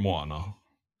 Before Moana.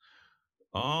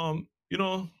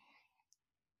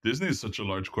 Disney is such a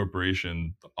large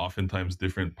corporation. Oftentimes,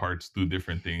 different parts do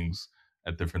different things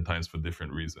at different times for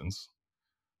different reasons.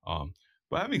 But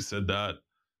having said that,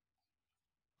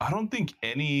 I don't think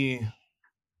any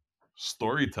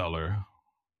storyteller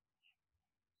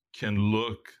can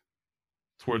look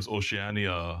towards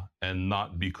Oceania and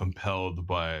not be compelled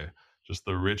by just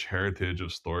the rich heritage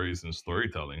of stories and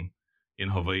storytelling in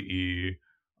Hawaii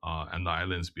and the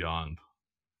islands beyond.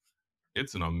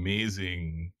 It's an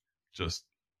amazing, just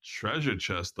treasure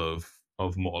chest of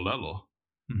mo'olelo,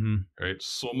 right?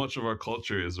 So much of our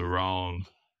culture is around,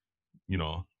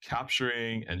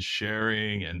 capturing and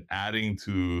sharing and adding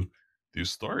to these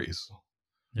stories.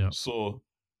 Yeah. So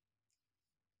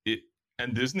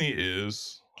Disney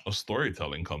is a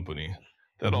storytelling company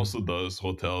that also does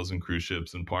hotels and cruise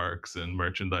ships and parks and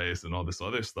merchandise and all this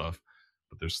other stuff,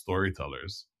 but they're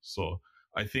storytellers. So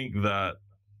I think that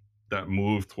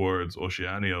move towards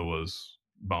Oceania was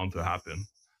bound to happen.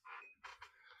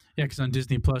 Yeah, because on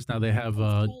Disney Plus now they have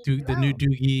the new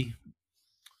Doogie.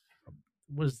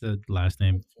 What is the last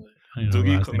name?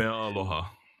 Doogie Kameāloha.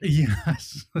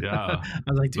 Yes. Yeah. I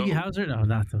was like, Doogie Howser? No,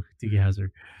 not Doogie Howser.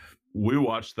 We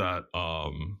watched that.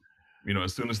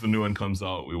 As soon as the new one comes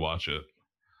out, we watch it.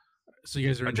 So you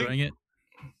guys are enjoying it?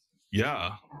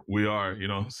 Yeah, we are.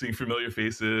 Seeing familiar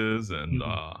faces and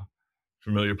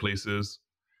familiar places.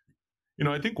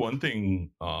 I think one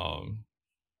thing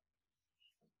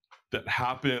that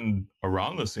happened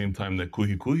around the same time that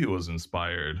Kuhi Kuhi was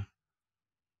inspired.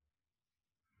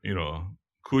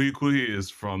 Kuhi Kuhi is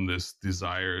from this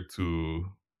desire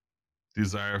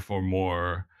for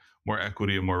more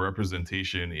equity and more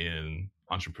representation in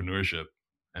entrepreneurship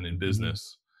and in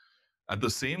business. At the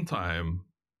same time,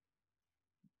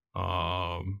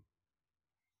 the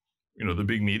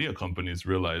big media companies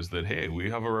realize that, hey, we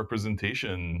have a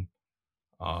representation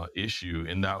issue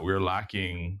in that we're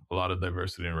lacking a lot of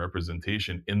diversity and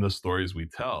representation in the stories we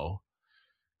tell.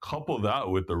 Couple that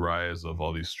with the rise of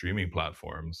all these streaming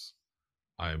platforms.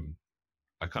 I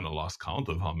kind of lost count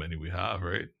of how many we have,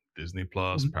 right? Disney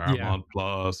Plus, Paramount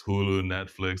Plus, Hulu,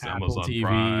 Netflix, Apple Amazon TV,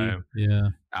 Prime,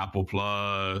 Apple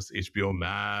Plus, HBO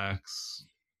Max,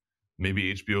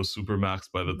 maybe HBO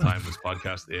Supermax by the time this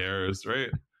podcast airs,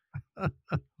 right?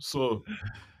 So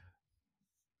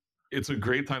it's a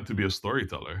great time to be a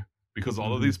storyteller because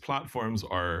all of these platforms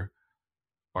are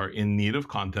in need of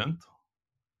content.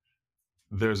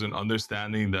 There's an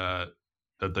understanding that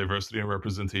that diversity and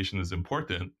representation is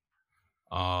important.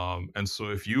 And so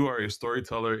if you are a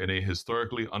storyteller in a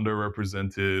historically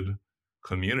underrepresented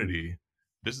community,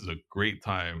 this is a great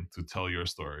time to tell your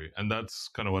story. And that's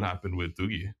kind of what happened with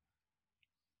Doogie.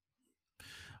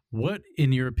 What,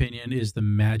 in your opinion, is the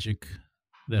magic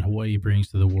that Hawaii brings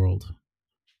to the world?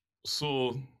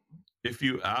 So if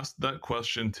you asked that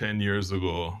question 10 years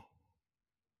ago,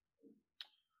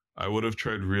 I would have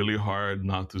tried really hard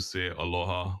not to say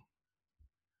aloha,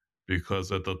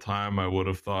 because at the time I would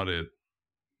have thought it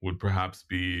would perhaps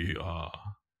be,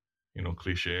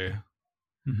 cliche.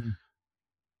 Mm-hmm.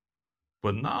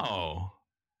 But now,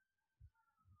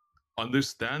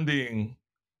 understanding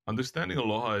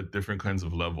aloha at different kinds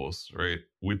of levels, right?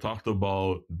 We talked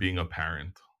about being a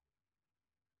parent.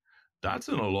 That's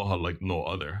an aloha like no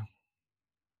other,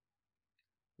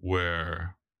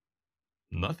 where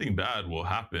nothing bad will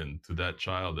happen to that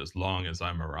child as long as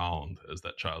I'm around as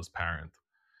that child's parent.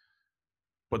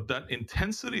 But that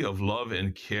intensity of love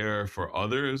and care for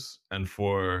others and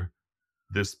for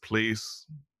this place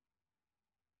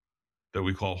that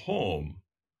we call home,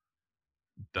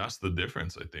 that's the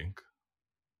difference, I think.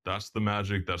 That's the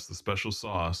magic, that's the special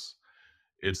sauce.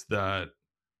 It's that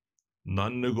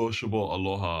non-negotiable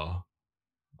aloha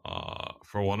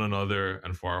for one another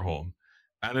and for our home.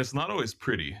 And it's not always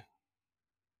pretty,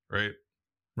 right?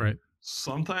 Right.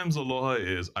 Sometimes aloha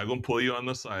is, I'm going to pull you on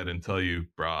the side and tell you,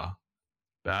 brah,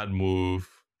 bad move,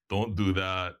 don't do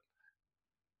that.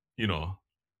 You know,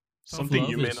 something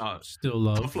you may not. Still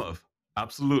love. Tough love.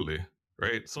 Absolutely.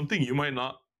 Right? Something you might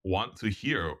not want to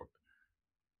hear,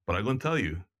 but I'm going to tell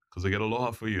you because I get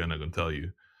aloha for you and I'm going to tell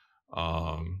you.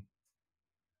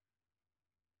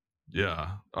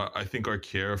 Yeah, I think our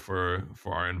care for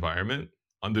our environment,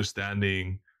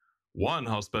 understanding one,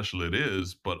 how special it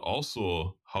is, but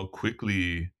also how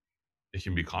quickly it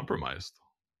can be compromised.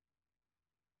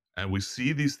 And we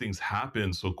see these things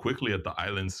happen so quickly at the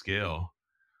island scale.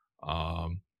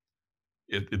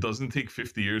 It doesn't take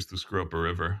 50 years to screw up a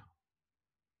river.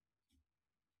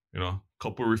 You know,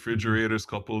 couple refrigerators,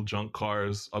 couple junk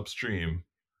cars upstream,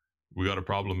 we got a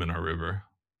problem in our river.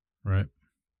 Right.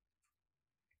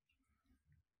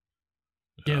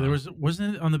 Yeah, there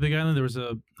wasn't it on the Big Island, there was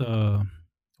a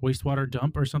wastewater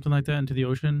dump or something like that into the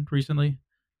ocean recently?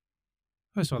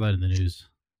 I saw that in the news.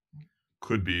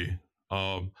 Could be.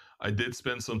 I did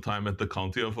spend some time at the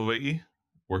County of Hawaii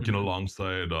working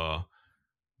alongside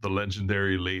the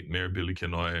legendary late Mayor Billy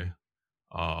Kenoi.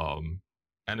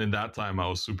 And in that time, I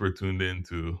was super tuned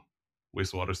into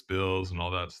wastewater spills and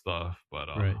all that stuff. But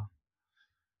right.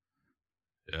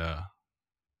 Yeah.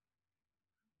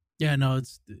 Yeah, no,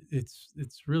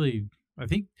 it's really, I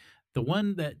think the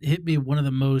one that hit me one of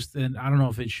the most, and I don't know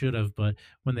if it should have, but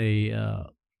when they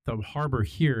the harbor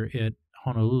here at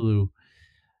Honolulu,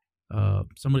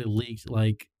 somebody leaked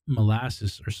like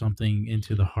molasses or something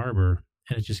into the harbor,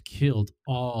 and it just killed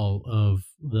all of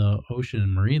the ocean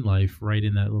and marine life right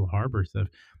in that little harbor stuff.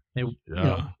 And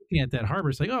looking at that harbor,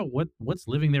 it's like, oh, what's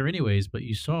living there anyways? But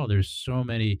you saw there's so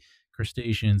many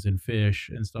crustaceans and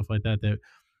fish and stuff like that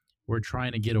we're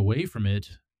trying to get away from it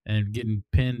and getting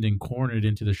pinned and cornered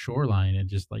into the shoreline and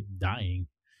just like dying.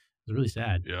 It's really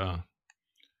sad. Yeah,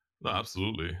 no,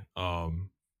 absolutely. I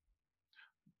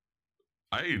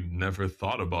never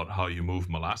thought about how you move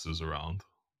molasses around.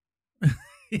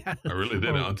 Yeah, I really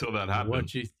didn't until that happened.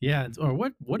 Or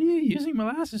what are you using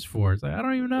molasses for? It's like, I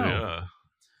don't even know. Yeah.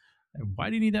 Why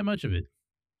do you need that much of it?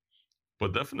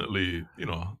 But definitely,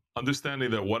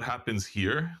 understanding that what happens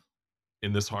here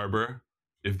in this harbor,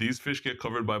 if these fish get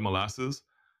covered by molasses,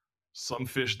 some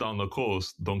fish down the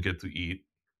coast don't get to eat.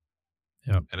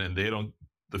 Yeah. And then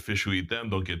the fish who eat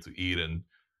them don't get to eat. And,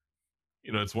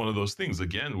 it's one of those things,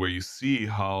 again, where you see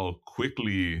how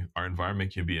quickly our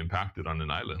environment can be impacted on an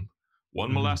island.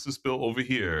 One molasses spill over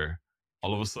here,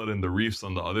 all of a sudden the reefs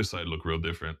on the other side look real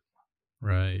different.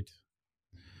 Right.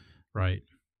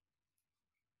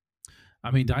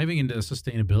 I mean, diving into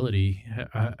sustainability,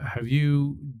 have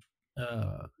you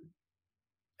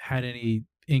had any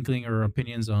inkling or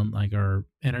opinions on like our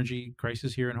energy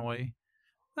crisis here in Hawaii?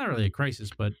 Not really a crisis,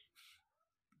 but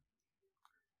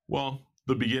well,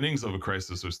 the beginnings of a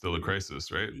crisis are still a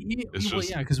crisis, right?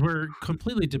 Yeah, because we're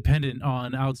completely dependent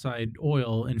on outside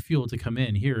oil and fuel to come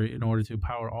in here in order to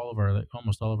power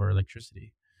almost all of our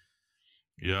electricity.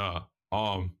 Yeah.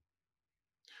 So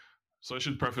I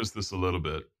should preface this a little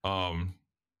bit.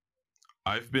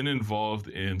 I've been involved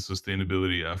in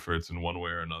sustainability efforts in one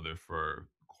way or another for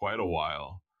quite a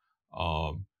while.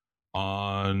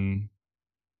 On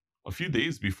a few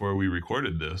days before we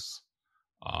recorded this,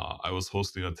 I was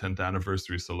hosting a 10th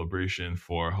anniversary celebration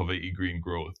for Hawaii Green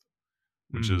Growth,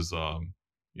 which is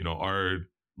our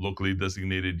locally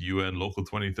designated UN Local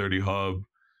 2030 hub,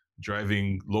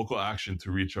 driving local action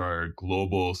to reach our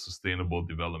global sustainable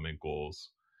development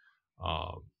goals.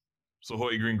 Um, so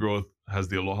Hawaii Green Growth has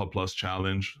the Aloha Plus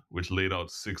Challenge, which laid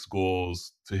out 6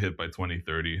 goals to hit by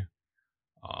 2030.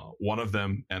 One of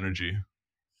them, energy.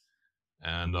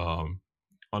 And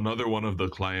another one of the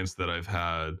clients that I've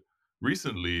had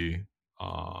recently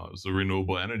is a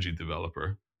renewable energy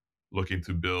developer looking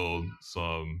to build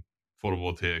some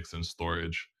photovoltaics and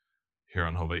storage here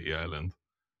on Hawaii Island.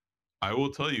 I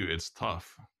will tell you, it's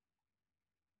tough.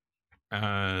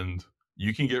 And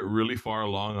you can get really far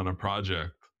along on a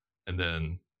project and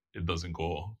then it doesn't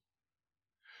go.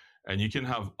 And you can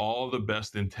have all the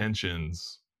best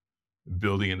intentions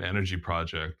building an energy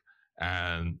project,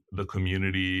 and the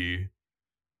community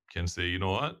can say, you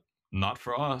know what, not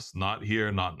for us, not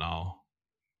here, not now.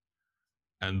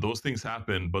 And those things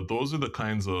happen, but those are the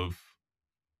kinds of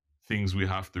things we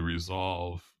have to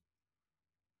resolve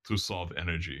to solve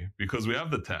energy, because we have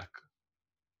the tech,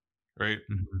 right?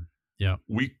 Mm-hmm. Yeah.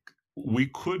 We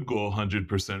could go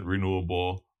 100%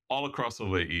 renewable all across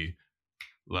Hawaii,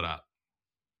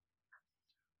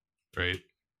 right?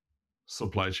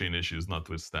 Supply chain issues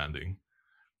notwithstanding.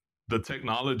 The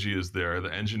technology is there,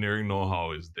 the engineering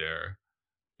know-how is there.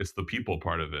 It's the people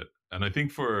part of it. And I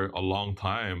think for a long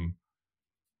time,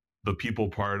 the people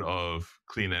part of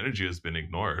clean energy has been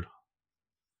ignored.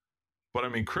 But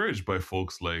I'm encouraged by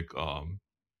folks like,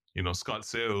 Scott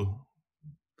Seo,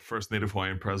 first Native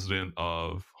Hawaiian president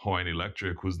of Hawaiian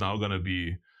Electric, who's now going to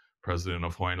be president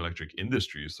of Hawaiian Electric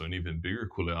Industries, so an even bigger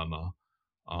kuleana.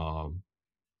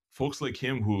 Folks like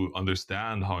him who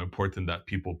understand how important that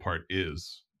people part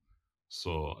is.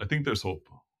 So I think there's hope.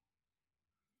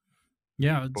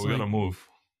 Yeah, but we gotta move.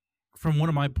 From one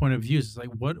of my point of views, it's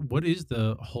like what is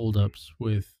the holdups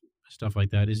with stuff like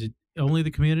that? Is it only the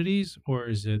communities, or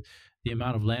is it the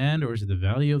amount of land, or is it the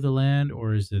value of the land,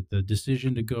 or is it the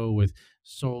decision to go with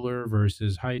solar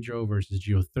versus hydro versus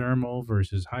geothermal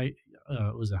versus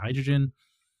was it hydrogen,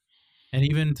 and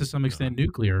even to some extent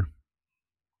nuclear?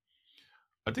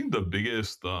 I think the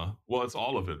biggest, well, it's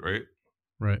all of it, right?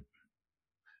 Right.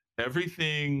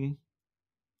 Everything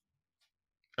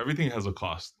has a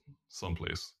cost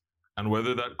someplace. And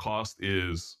whether that cost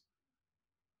is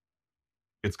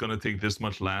it's going to take this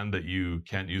much land that you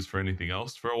can't use for anything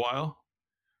else for a while.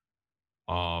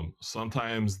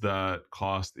 Sometimes that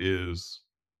cost is,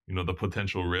 the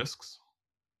potential risks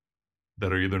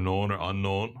that are either known or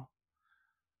unknown.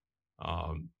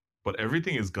 But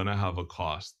everything is going to have a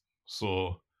cost.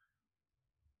 So,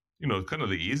 kind of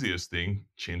the easiest thing,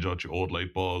 change out your old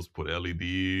light bulbs, put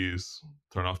LEDs,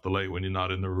 turn off the light when you're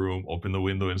not in the room, open the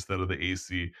window instead of the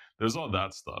AC. There's all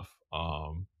that stuff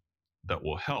that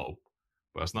will help,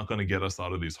 but it's not going to get us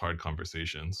out of these hard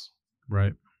conversations.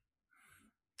 Right.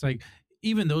 It's like,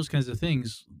 even those kinds of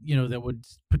things, that would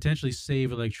potentially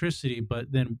save electricity,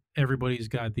 but then everybody's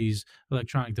got these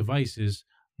electronic devices,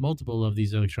 multiple of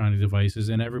these electronic devices,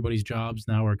 and everybody's jobs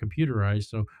now are computerized.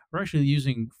 So we're actually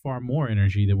using far more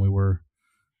energy than we were.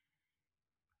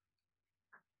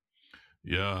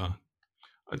 Yeah.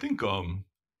 I think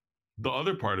the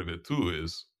other part of it too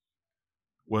is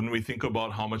when we think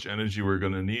about how much energy we're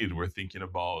going to need, we're thinking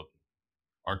about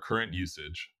our current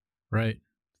usage. Right.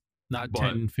 Not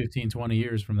 10, 15, 20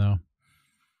 years from now.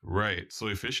 Right. So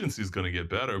efficiency is going to get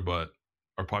better, but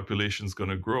our population is going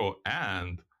to grow.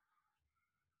 And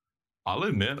I'll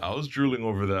admit, I was drooling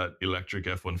over that electric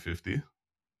F-150,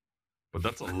 but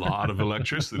that's a lot of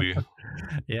electricity.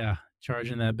 Yeah.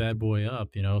 Charging that bad boy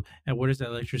up, and where does that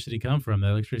electricity come from?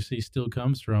 That electricity still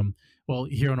comes from, well,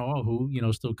 here in Oahu,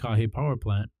 still Kahe power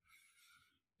plant.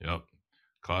 Yep.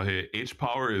 Kahe H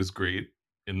power is great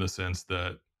in the sense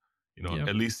that,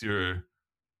 at least you're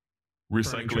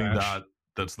recycling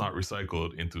that's not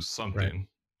recycled into something.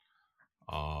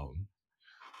 Right.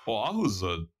 Oahu's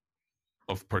a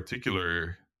particularly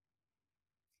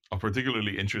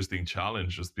interesting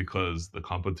challenge just because the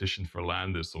competition for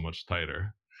land is so much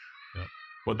tighter. Yep.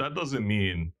 But that doesn't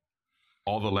mean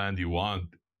all the land you want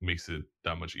makes it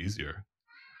that much easier.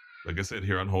 Like I said,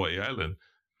 here on Hawaii Island,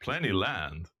 plenty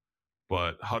land,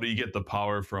 but how do you get the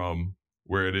power from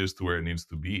where it is to where it needs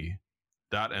to be?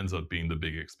 That ends up being the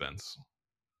big expense.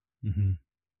 Mm-hmm.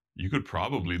 You could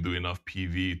probably do enough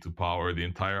PV to power the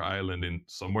entire island in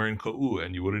somewhere in Ka'u,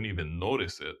 and you wouldn't even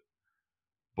notice it.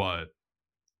 But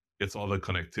it's all the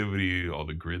connectivity, all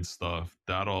the grid stuff,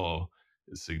 that all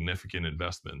is significant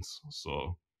investments.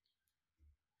 So,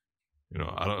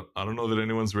 I don't know that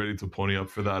anyone's ready to pony up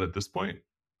for that at this point.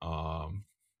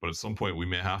 But at some point we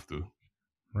may have to.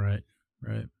 Right.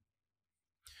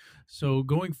 So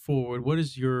going forward, what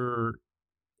is your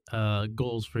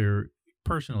goals for your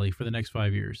personally for the next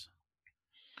 5 years?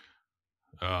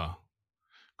 Uh,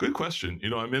 Good question.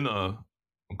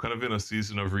 I'm kind of in a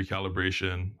season of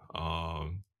recalibration.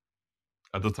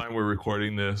 At the time we're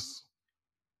recording this,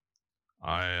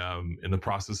 I am in the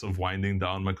process of winding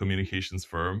down my communications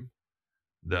firm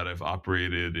that I've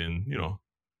operated in,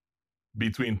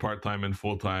 between part time and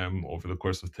full time over the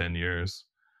course of 10 years.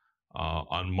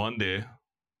 On Monday,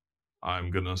 I'm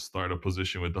going to start a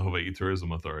position with the Hawaii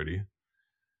Tourism Authority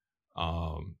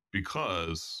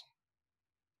because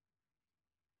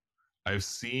I've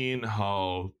seen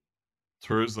how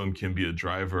tourism can be a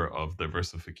driver of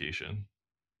diversification.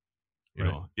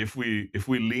 Right. If we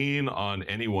lean on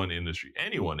any one industry,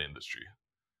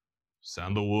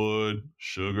 sandalwood,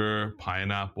 sugar,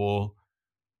 pineapple,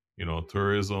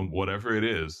 tourism, whatever it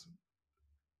is,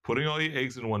 putting all your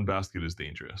eggs in one basket is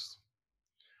dangerous.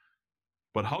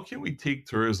 But how can we take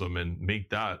tourism and make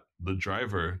that the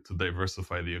driver to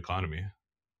diversify the economy?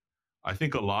 I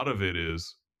think a lot of it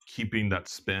is keeping that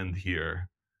spend here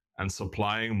and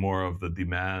supplying more of the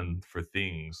demand for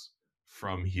things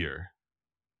from here.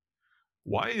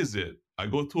 Why is it I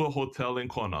go to a hotel in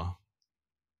Kona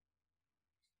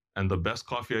and the best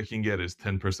coffee I can get is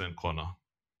 10% Kona?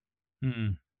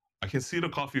 Mm. I can see the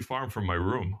coffee farm from my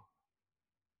room,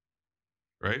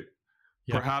 right?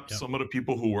 Yep. Perhaps Yep. some of the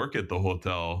people who work at the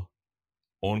hotel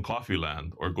own coffee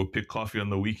land or go pick coffee on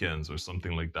the weekends or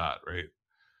something like that, right?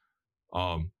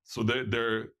 So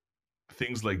there are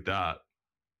things like that.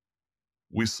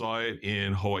 We saw it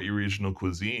in Hawaii regional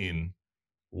cuisine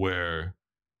where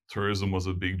tourism was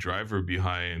a big driver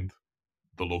behind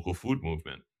the local food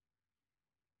movement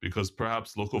because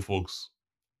perhaps local folks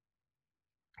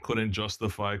couldn't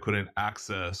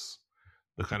access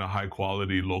the kind of high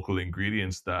quality local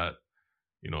ingredients that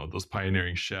those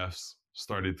pioneering chefs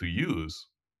started to use.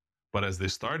 But as they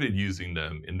started using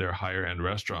them in their higher end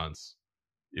restaurants,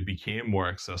 it became more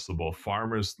accessible.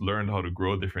 Farmers learned how to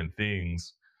grow different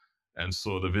things. And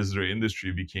so the visitor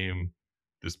industry became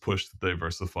this push to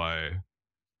diversify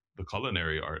the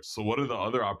culinary arts. So, what are the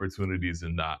other opportunities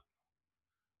in that?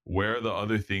 Where are the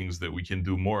other things that we can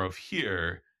do more of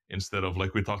here instead of,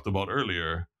 like we talked about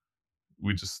earlier,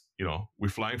 we just, we're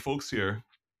flying folks here,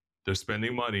 they're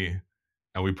spending money,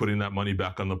 and we're putting that money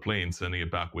back on the plane, sending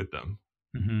it back with them.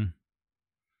 Mm-hmm.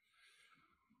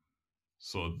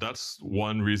 So that's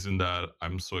one reason that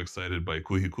I'm so excited by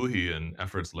Kuhi Kuhi and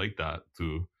efforts like that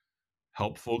to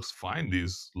help folks find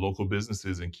these local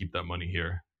businesses and keep that money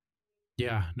here.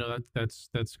 Yeah, no,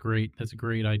 that's great. That's a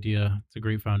great idea. It's a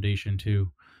great foundation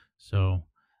too. So,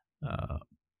 uh,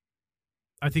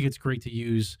 I think it's great to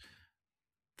use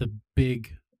the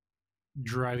big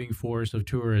driving force of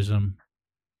tourism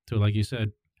to, like you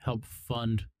said, help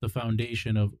fund the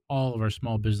foundation of all of our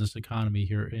small business economy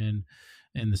here in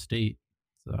the state.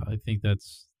 So I think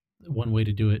that's one way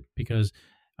to do it because,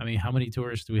 I mean, how many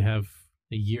tourists do we have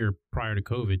a year prior to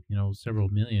COVID? Several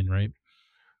million, right?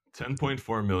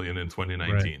 10.4 million in Right.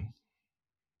 2019.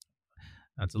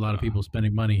 That's a lot of people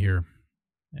spending money here,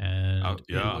 and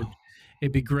Yeah.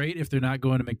 it'd be great if they're not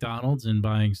going to McDonald's and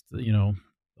buying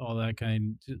all that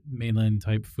kind mainland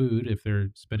type food. If they're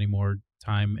spending more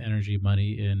time, energy,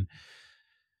 money in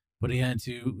putting it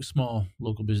into small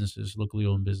local businesses, locally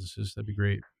owned businesses, that'd be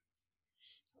great.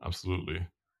 Absolutely.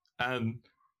 And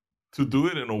to do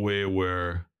it in a way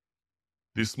where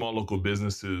these small local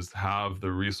businesses have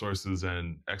the resources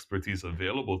and expertise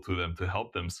available to them to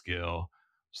help them scale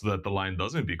so that the line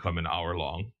doesn't become an hour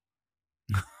long,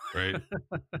 right?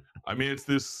 I mean, it's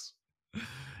this,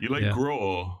 you Yeah.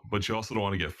 grow, but you also don't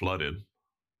want to get flooded.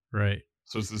 Right.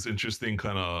 So it's this interesting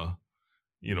kind of,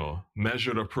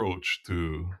 measured approach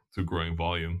to growing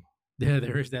volume. Yeah,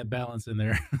 there is that balance in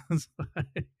there.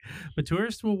 But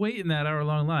tourists will wait in that hour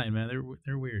long line, man.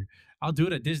 They're weird. I'll do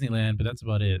it at Disneyland, but that's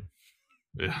about it.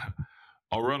 Yeah.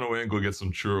 I'll run away and go get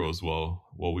some churros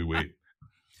while we wait.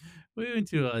 We went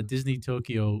to Disney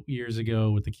Tokyo years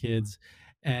ago with the kids,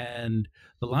 and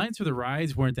the lines for the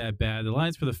rides weren't that bad. The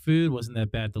lines for the food wasn't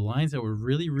that bad. The lines that were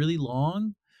really, really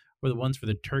long were the ones for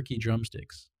the turkey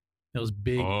drumsticks. Those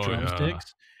big Oh yeah.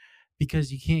 drumsticks,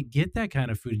 because you can't get that kind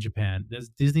of food in Japan.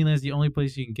 Disneyland's the only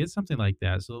place you can get something like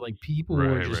that. So like people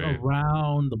were just Right.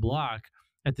 around the block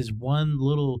at this one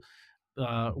little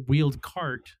wheeled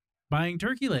cart buying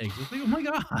turkey legs. It's like, oh my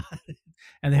god!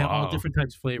 And they had all Wow. different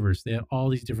types of flavors. They had all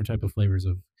these different type of flavors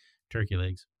of turkey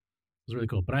legs. It was really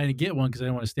cool. But I didn't get one because I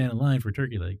didn't want to stand in line for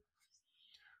turkey leg.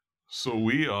 So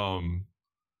we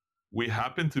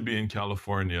happened to be in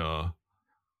California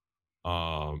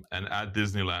and at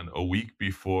Disneyland a week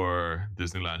before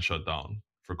Disneyland shut down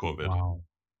for COVID. Wow.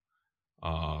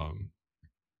 Um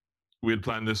we had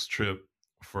planned this trip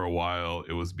for a while.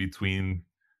 It was between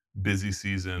busy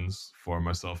seasons for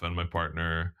myself and my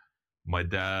partner. My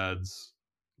dad's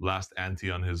last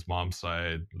auntie on his mom's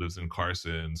side lives in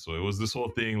Carson. So it was this whole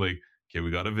thing like, okay,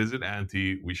 we got to visit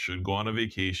auntie. We should go on a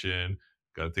vacation.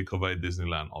 Got to take Hawaii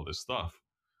Disneyland, all this stuff.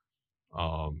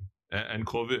 And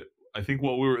COVID, I think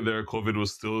while we were there, COVID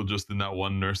was still just in that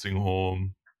one nursing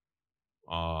home,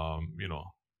 you know,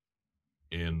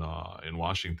 in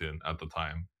Washington at the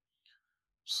time.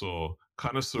 So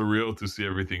kind of surreal to see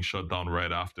everything shut down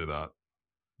right after that.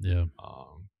 Yeah.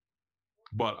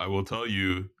 But I will tell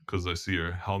you, because I see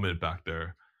your helmet back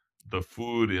there, the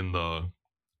food in the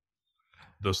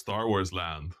Star Wars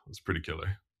land was pretty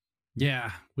killer.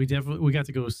 Yeah, we got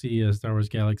to go see Star Wars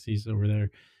Galaxies over there.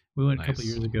 We went a couple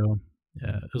Nice. years ago.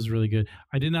 Yeah, it was really good.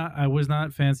 I was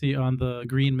not fancy on the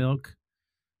green milk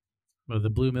or the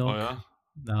blue Oh milk. yeah.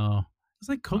 No, it's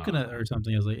like coconut or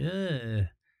something. I was like,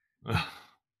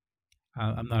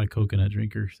 I'm not a coconut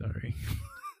drinker. Sorry.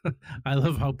 I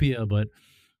love Halpia, but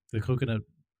the coconut,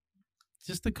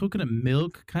 just the coconut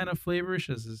milk kind of flavor is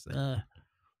just, I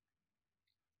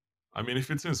mean, if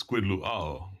it's in squid loop,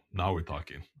 oh, now we're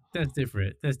talking. that's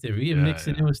different. That's different. You mix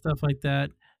Yeah, it in with stuff like that.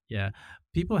 Yeah.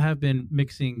 People have been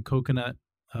mixing coconut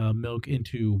milk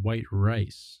into white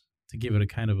rice to give it a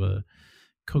kind of a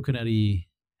coconutty,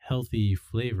 healthy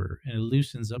flavor, and it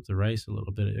loosens up the rice a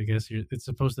little bit. I guess it's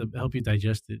supposed to help you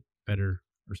digest it better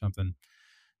or something.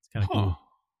 It's kind of huh. cool.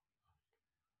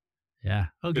 Yeah.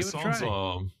 Oh, It give it a try.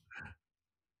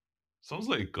 sounds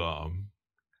like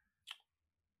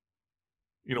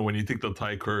you know, when you take the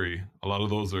Thai curry, a lot of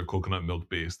those are coconut milk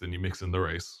based, and you mix in the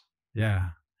rice. Yeah.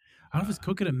 I don't know if it's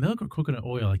coconut milk or coconut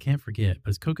oil. I can't forget, but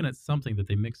it's coconut something that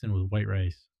they mix in with white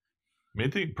rice.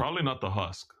 Main thing, probably not the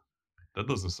husk. That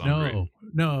doesn't sound great.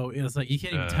 No, it's like you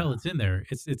can't even tell it's in there.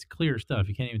 It's clear stuff.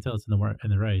 You can't even tell it's in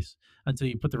the rice until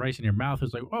you put the rice in your mouth.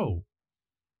 It's like, oh,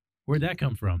 where'd that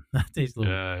come from? That tastes a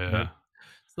little, Yeah.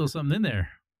 still something in there.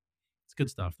 It's good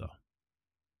stuff though.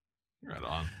 Right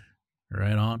on.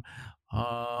 Right on.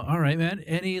 All right, man.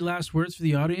 Any last words for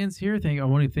the audience here? I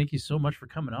want to thank you so much for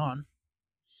coming on.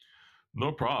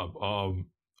 No problem.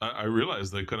 I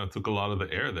realized I kind of took a lot of the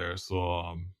air there,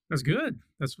 so That's good.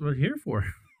 That's what we're here for.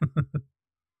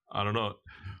 I don't know.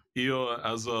 Io,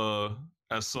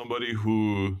 as somebody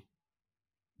who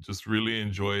just really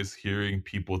enjoys hearing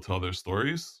people tell their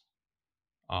stories,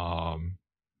 um,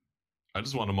 I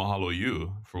just want to mahalo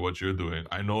you for what you're doing.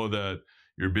 I know that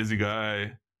you're a busy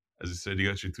guy. As you said, you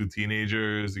got your two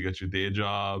teenagers, you got your day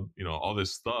job, you know, all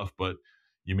this stuff, but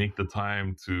you make the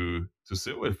time to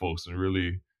sit with folks and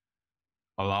really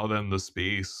allow them the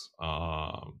space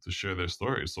to share their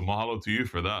stories. So mahalo to you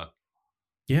for that.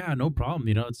 Yeah, no problem.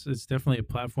 It's definitely a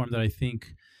platform that I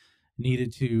think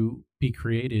needed to be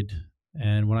created.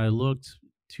 And when I looked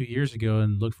 2 years ago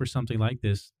and looked for something like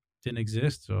this, didn't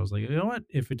exist. So I was like, you know what?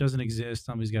 If it doesn't exist,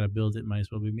 somebody's got to build it. Might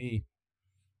as well be me.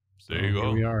 So There you here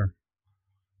go. we are.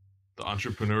 The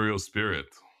entrepreneurial spirit.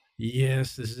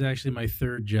 Yes, this is actually my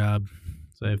third job.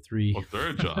 So I have three. A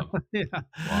third job. Yeah. Wow.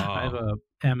 I have a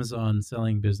Amazon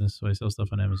selling business, so I sell stuff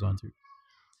on Amazon too.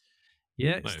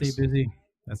 Yeah, Nice. stay busy.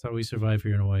 That's how we survive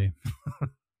here in Hawaii.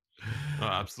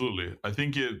 Absolutely. I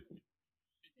think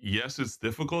yes, it's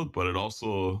difficult, but it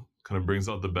also kind of brings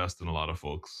out the best in a lot of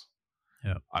folks.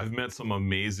 Yeah. I've met some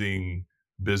amazing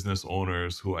business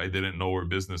owners who I didn't know were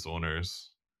business owners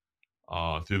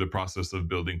through the process of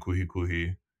building Kuhi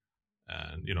Kuhi.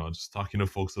 And, you know, just talking to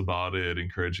folks about it,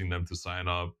 encouraging them to sign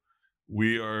up.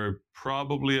 We are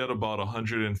probably at about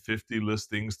 150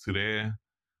 listings today.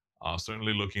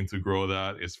 Certainly looking to grow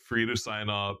that. It's free to sign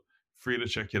up, free to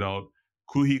check it out.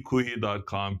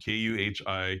 Kuhikuhi.com,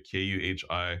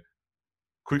 Kuhi.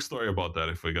 Quick story about that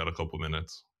if we got a couple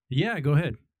minutes. Yeah, go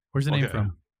ahead. Where's the name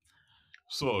from?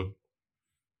 So,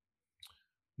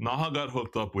 Naha got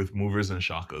hooked up with Movers and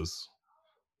Shakas,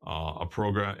 a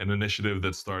program, an initiative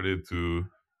that started to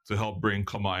help bring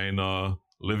Kama'aina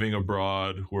living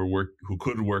abroad who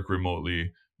could work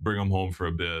remotely, bring them home for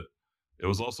a bit. It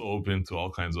was also open to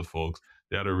all kinds of folks.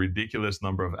 They had a ridiculous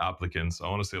number of applicants. I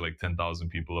want to say like 10,000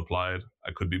 people applied.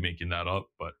 I could be making that up,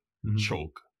 but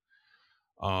choke.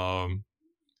 And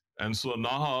so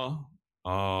Naha,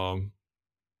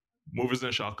 Movers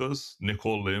and Shakas,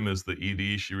 Nicole Lim is the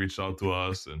ED. She reached out to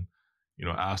us and, you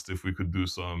know, asked if we could do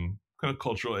some kind of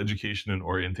cultural education and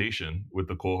orientation with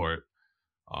the cohort,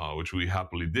 which we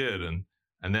happily did. And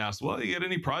they asked, well, you get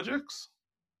any projects?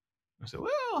 I said,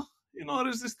 well, you know,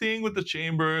 there's this thing with the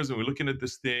chambers and we're looking at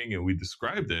this thing and we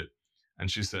described it. And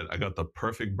she said, I got the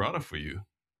perfect brother for you.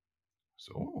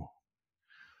 So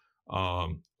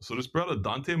this brother,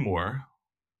 Dante Moore,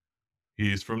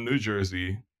 He's from New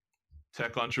Jersey,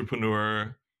 tech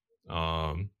entrepreneur,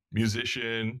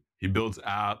 musician. He builds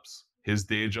apps. His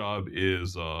day job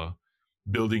is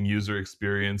building user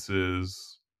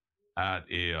experiences at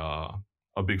a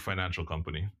big financial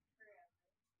company,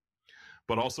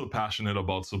 but also passionate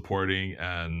about supporting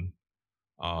and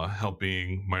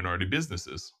helping minority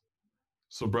businesses.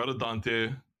 So, Brother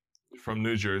Dante from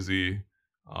New Jersey,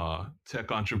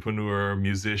 tech entrepreneur,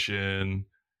 musician,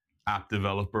 app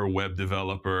developer, web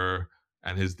developer,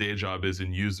 and his day job is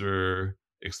in user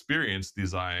experience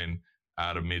design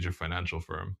at a major financial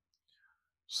firm.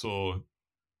 So,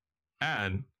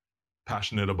 and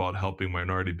passionate about helping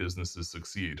minority businesses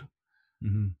succeed.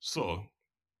 Mm-hmm. So,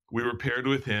 we were paired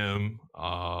with him.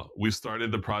 We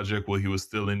started the project while he was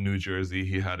still in New Jersey.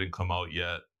 He hadn't come out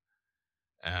yet.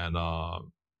 And,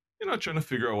 trying to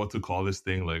figure out what to call this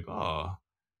thing, like,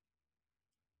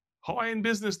 Hawaiian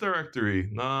Business Directory.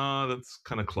 Nah, that's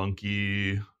kind of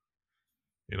clunky.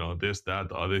 This, that,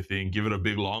 the other thing. Give it a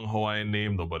big, long Hawaiian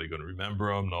name. Nobody going to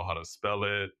remember them, know how to spell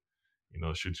it.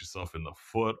 Shoot yourself in the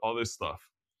foot, all this stuff.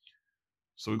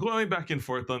 So we're going back and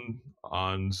forth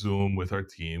on Zoom with our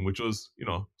team, which was,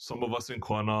 some of us in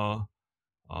Kona,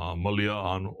 Malia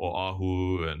on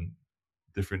Oahu, and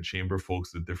different chamber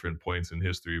folks at different points in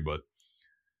history. But,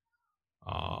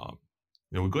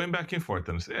 we're going back and forth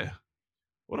and I say, hey,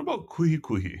 what about kuhi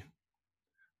kuhi?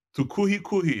 To kuhi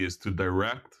kuhi is to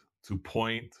direct, to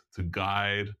point, to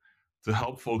guide, to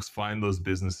help folks find those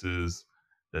businesses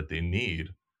that they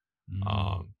need.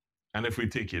 Mm-hmm. And if we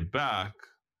take it back,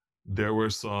 there were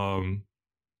some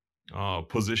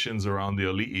positions around the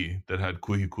ali'i that had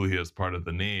kuhi kuhi as part of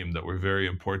the name that were very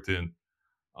important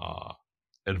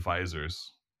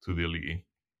advisors to the ali'i.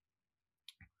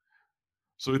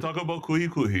 So we talk about kuhi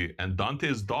kuhi, and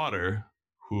Dante's daughter,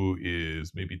 who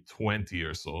is maybe 20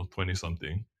 or so, 20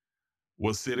 something,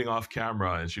 was sitting off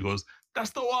camera and she goes,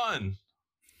 "That's the one."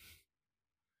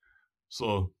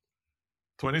 So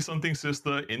 20 something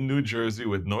sister in New Jersey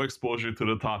with no exposure to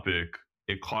the topic,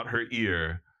 it caught her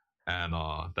ear, and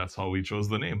that's how we chose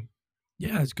the name.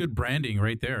 Yeah, it's good branding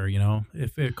right there.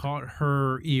 If it caught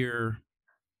her ear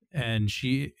and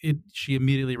she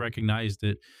immediately recognized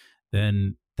it,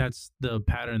 then that's the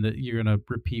pattern that you're going to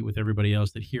repeat with everybody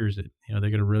else that hears it. They're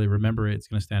going to really remember it. It's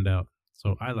going to stand out.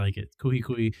 So I like it. Kuhi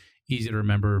kuhi, easy to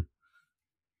remember.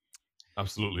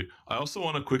 Absolutely. I also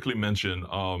want to quickly mention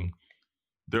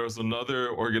there was another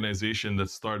organization that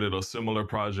started a similar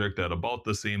project at about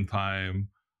the same time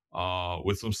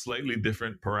with some slightly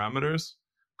different parameters,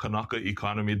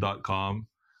 kanakaeconomy.com.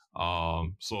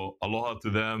 So aloha to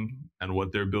them and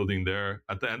what they're building there.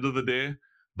 At the end of the day,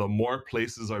 the more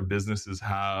places our businesses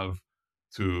have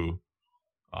to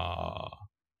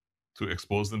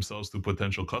expose themselves to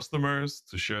potential customers,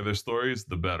 to share their stories,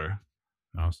 the better.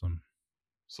 Awesome.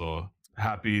 So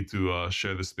happy to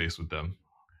share this space with them.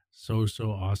 So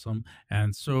awesome.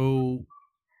 And so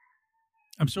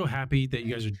I'm so happy that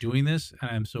you guys are doing this,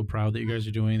 and I'm so proud that you guys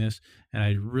are doing this, and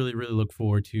I really, really look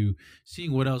forward to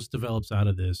seeing what else develops out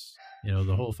of this.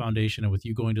 The whole foundation, and with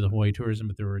you going to the Hawaii Tourism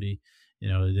Authority,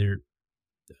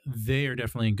 they are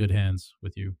definitely in good hands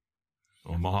with you.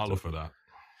 Well, mahalo for that.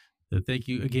 Thank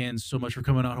you again so much for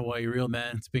coming on Hawaii Real,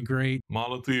 man. It's been great.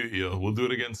 Mahalo to you, Ia. We'll do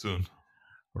it again soon.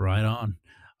 Right on.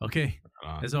 Okay.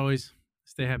 As always,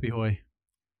 stay happy, Hawaii.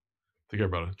 Take care,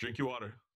 brother. Drink your water.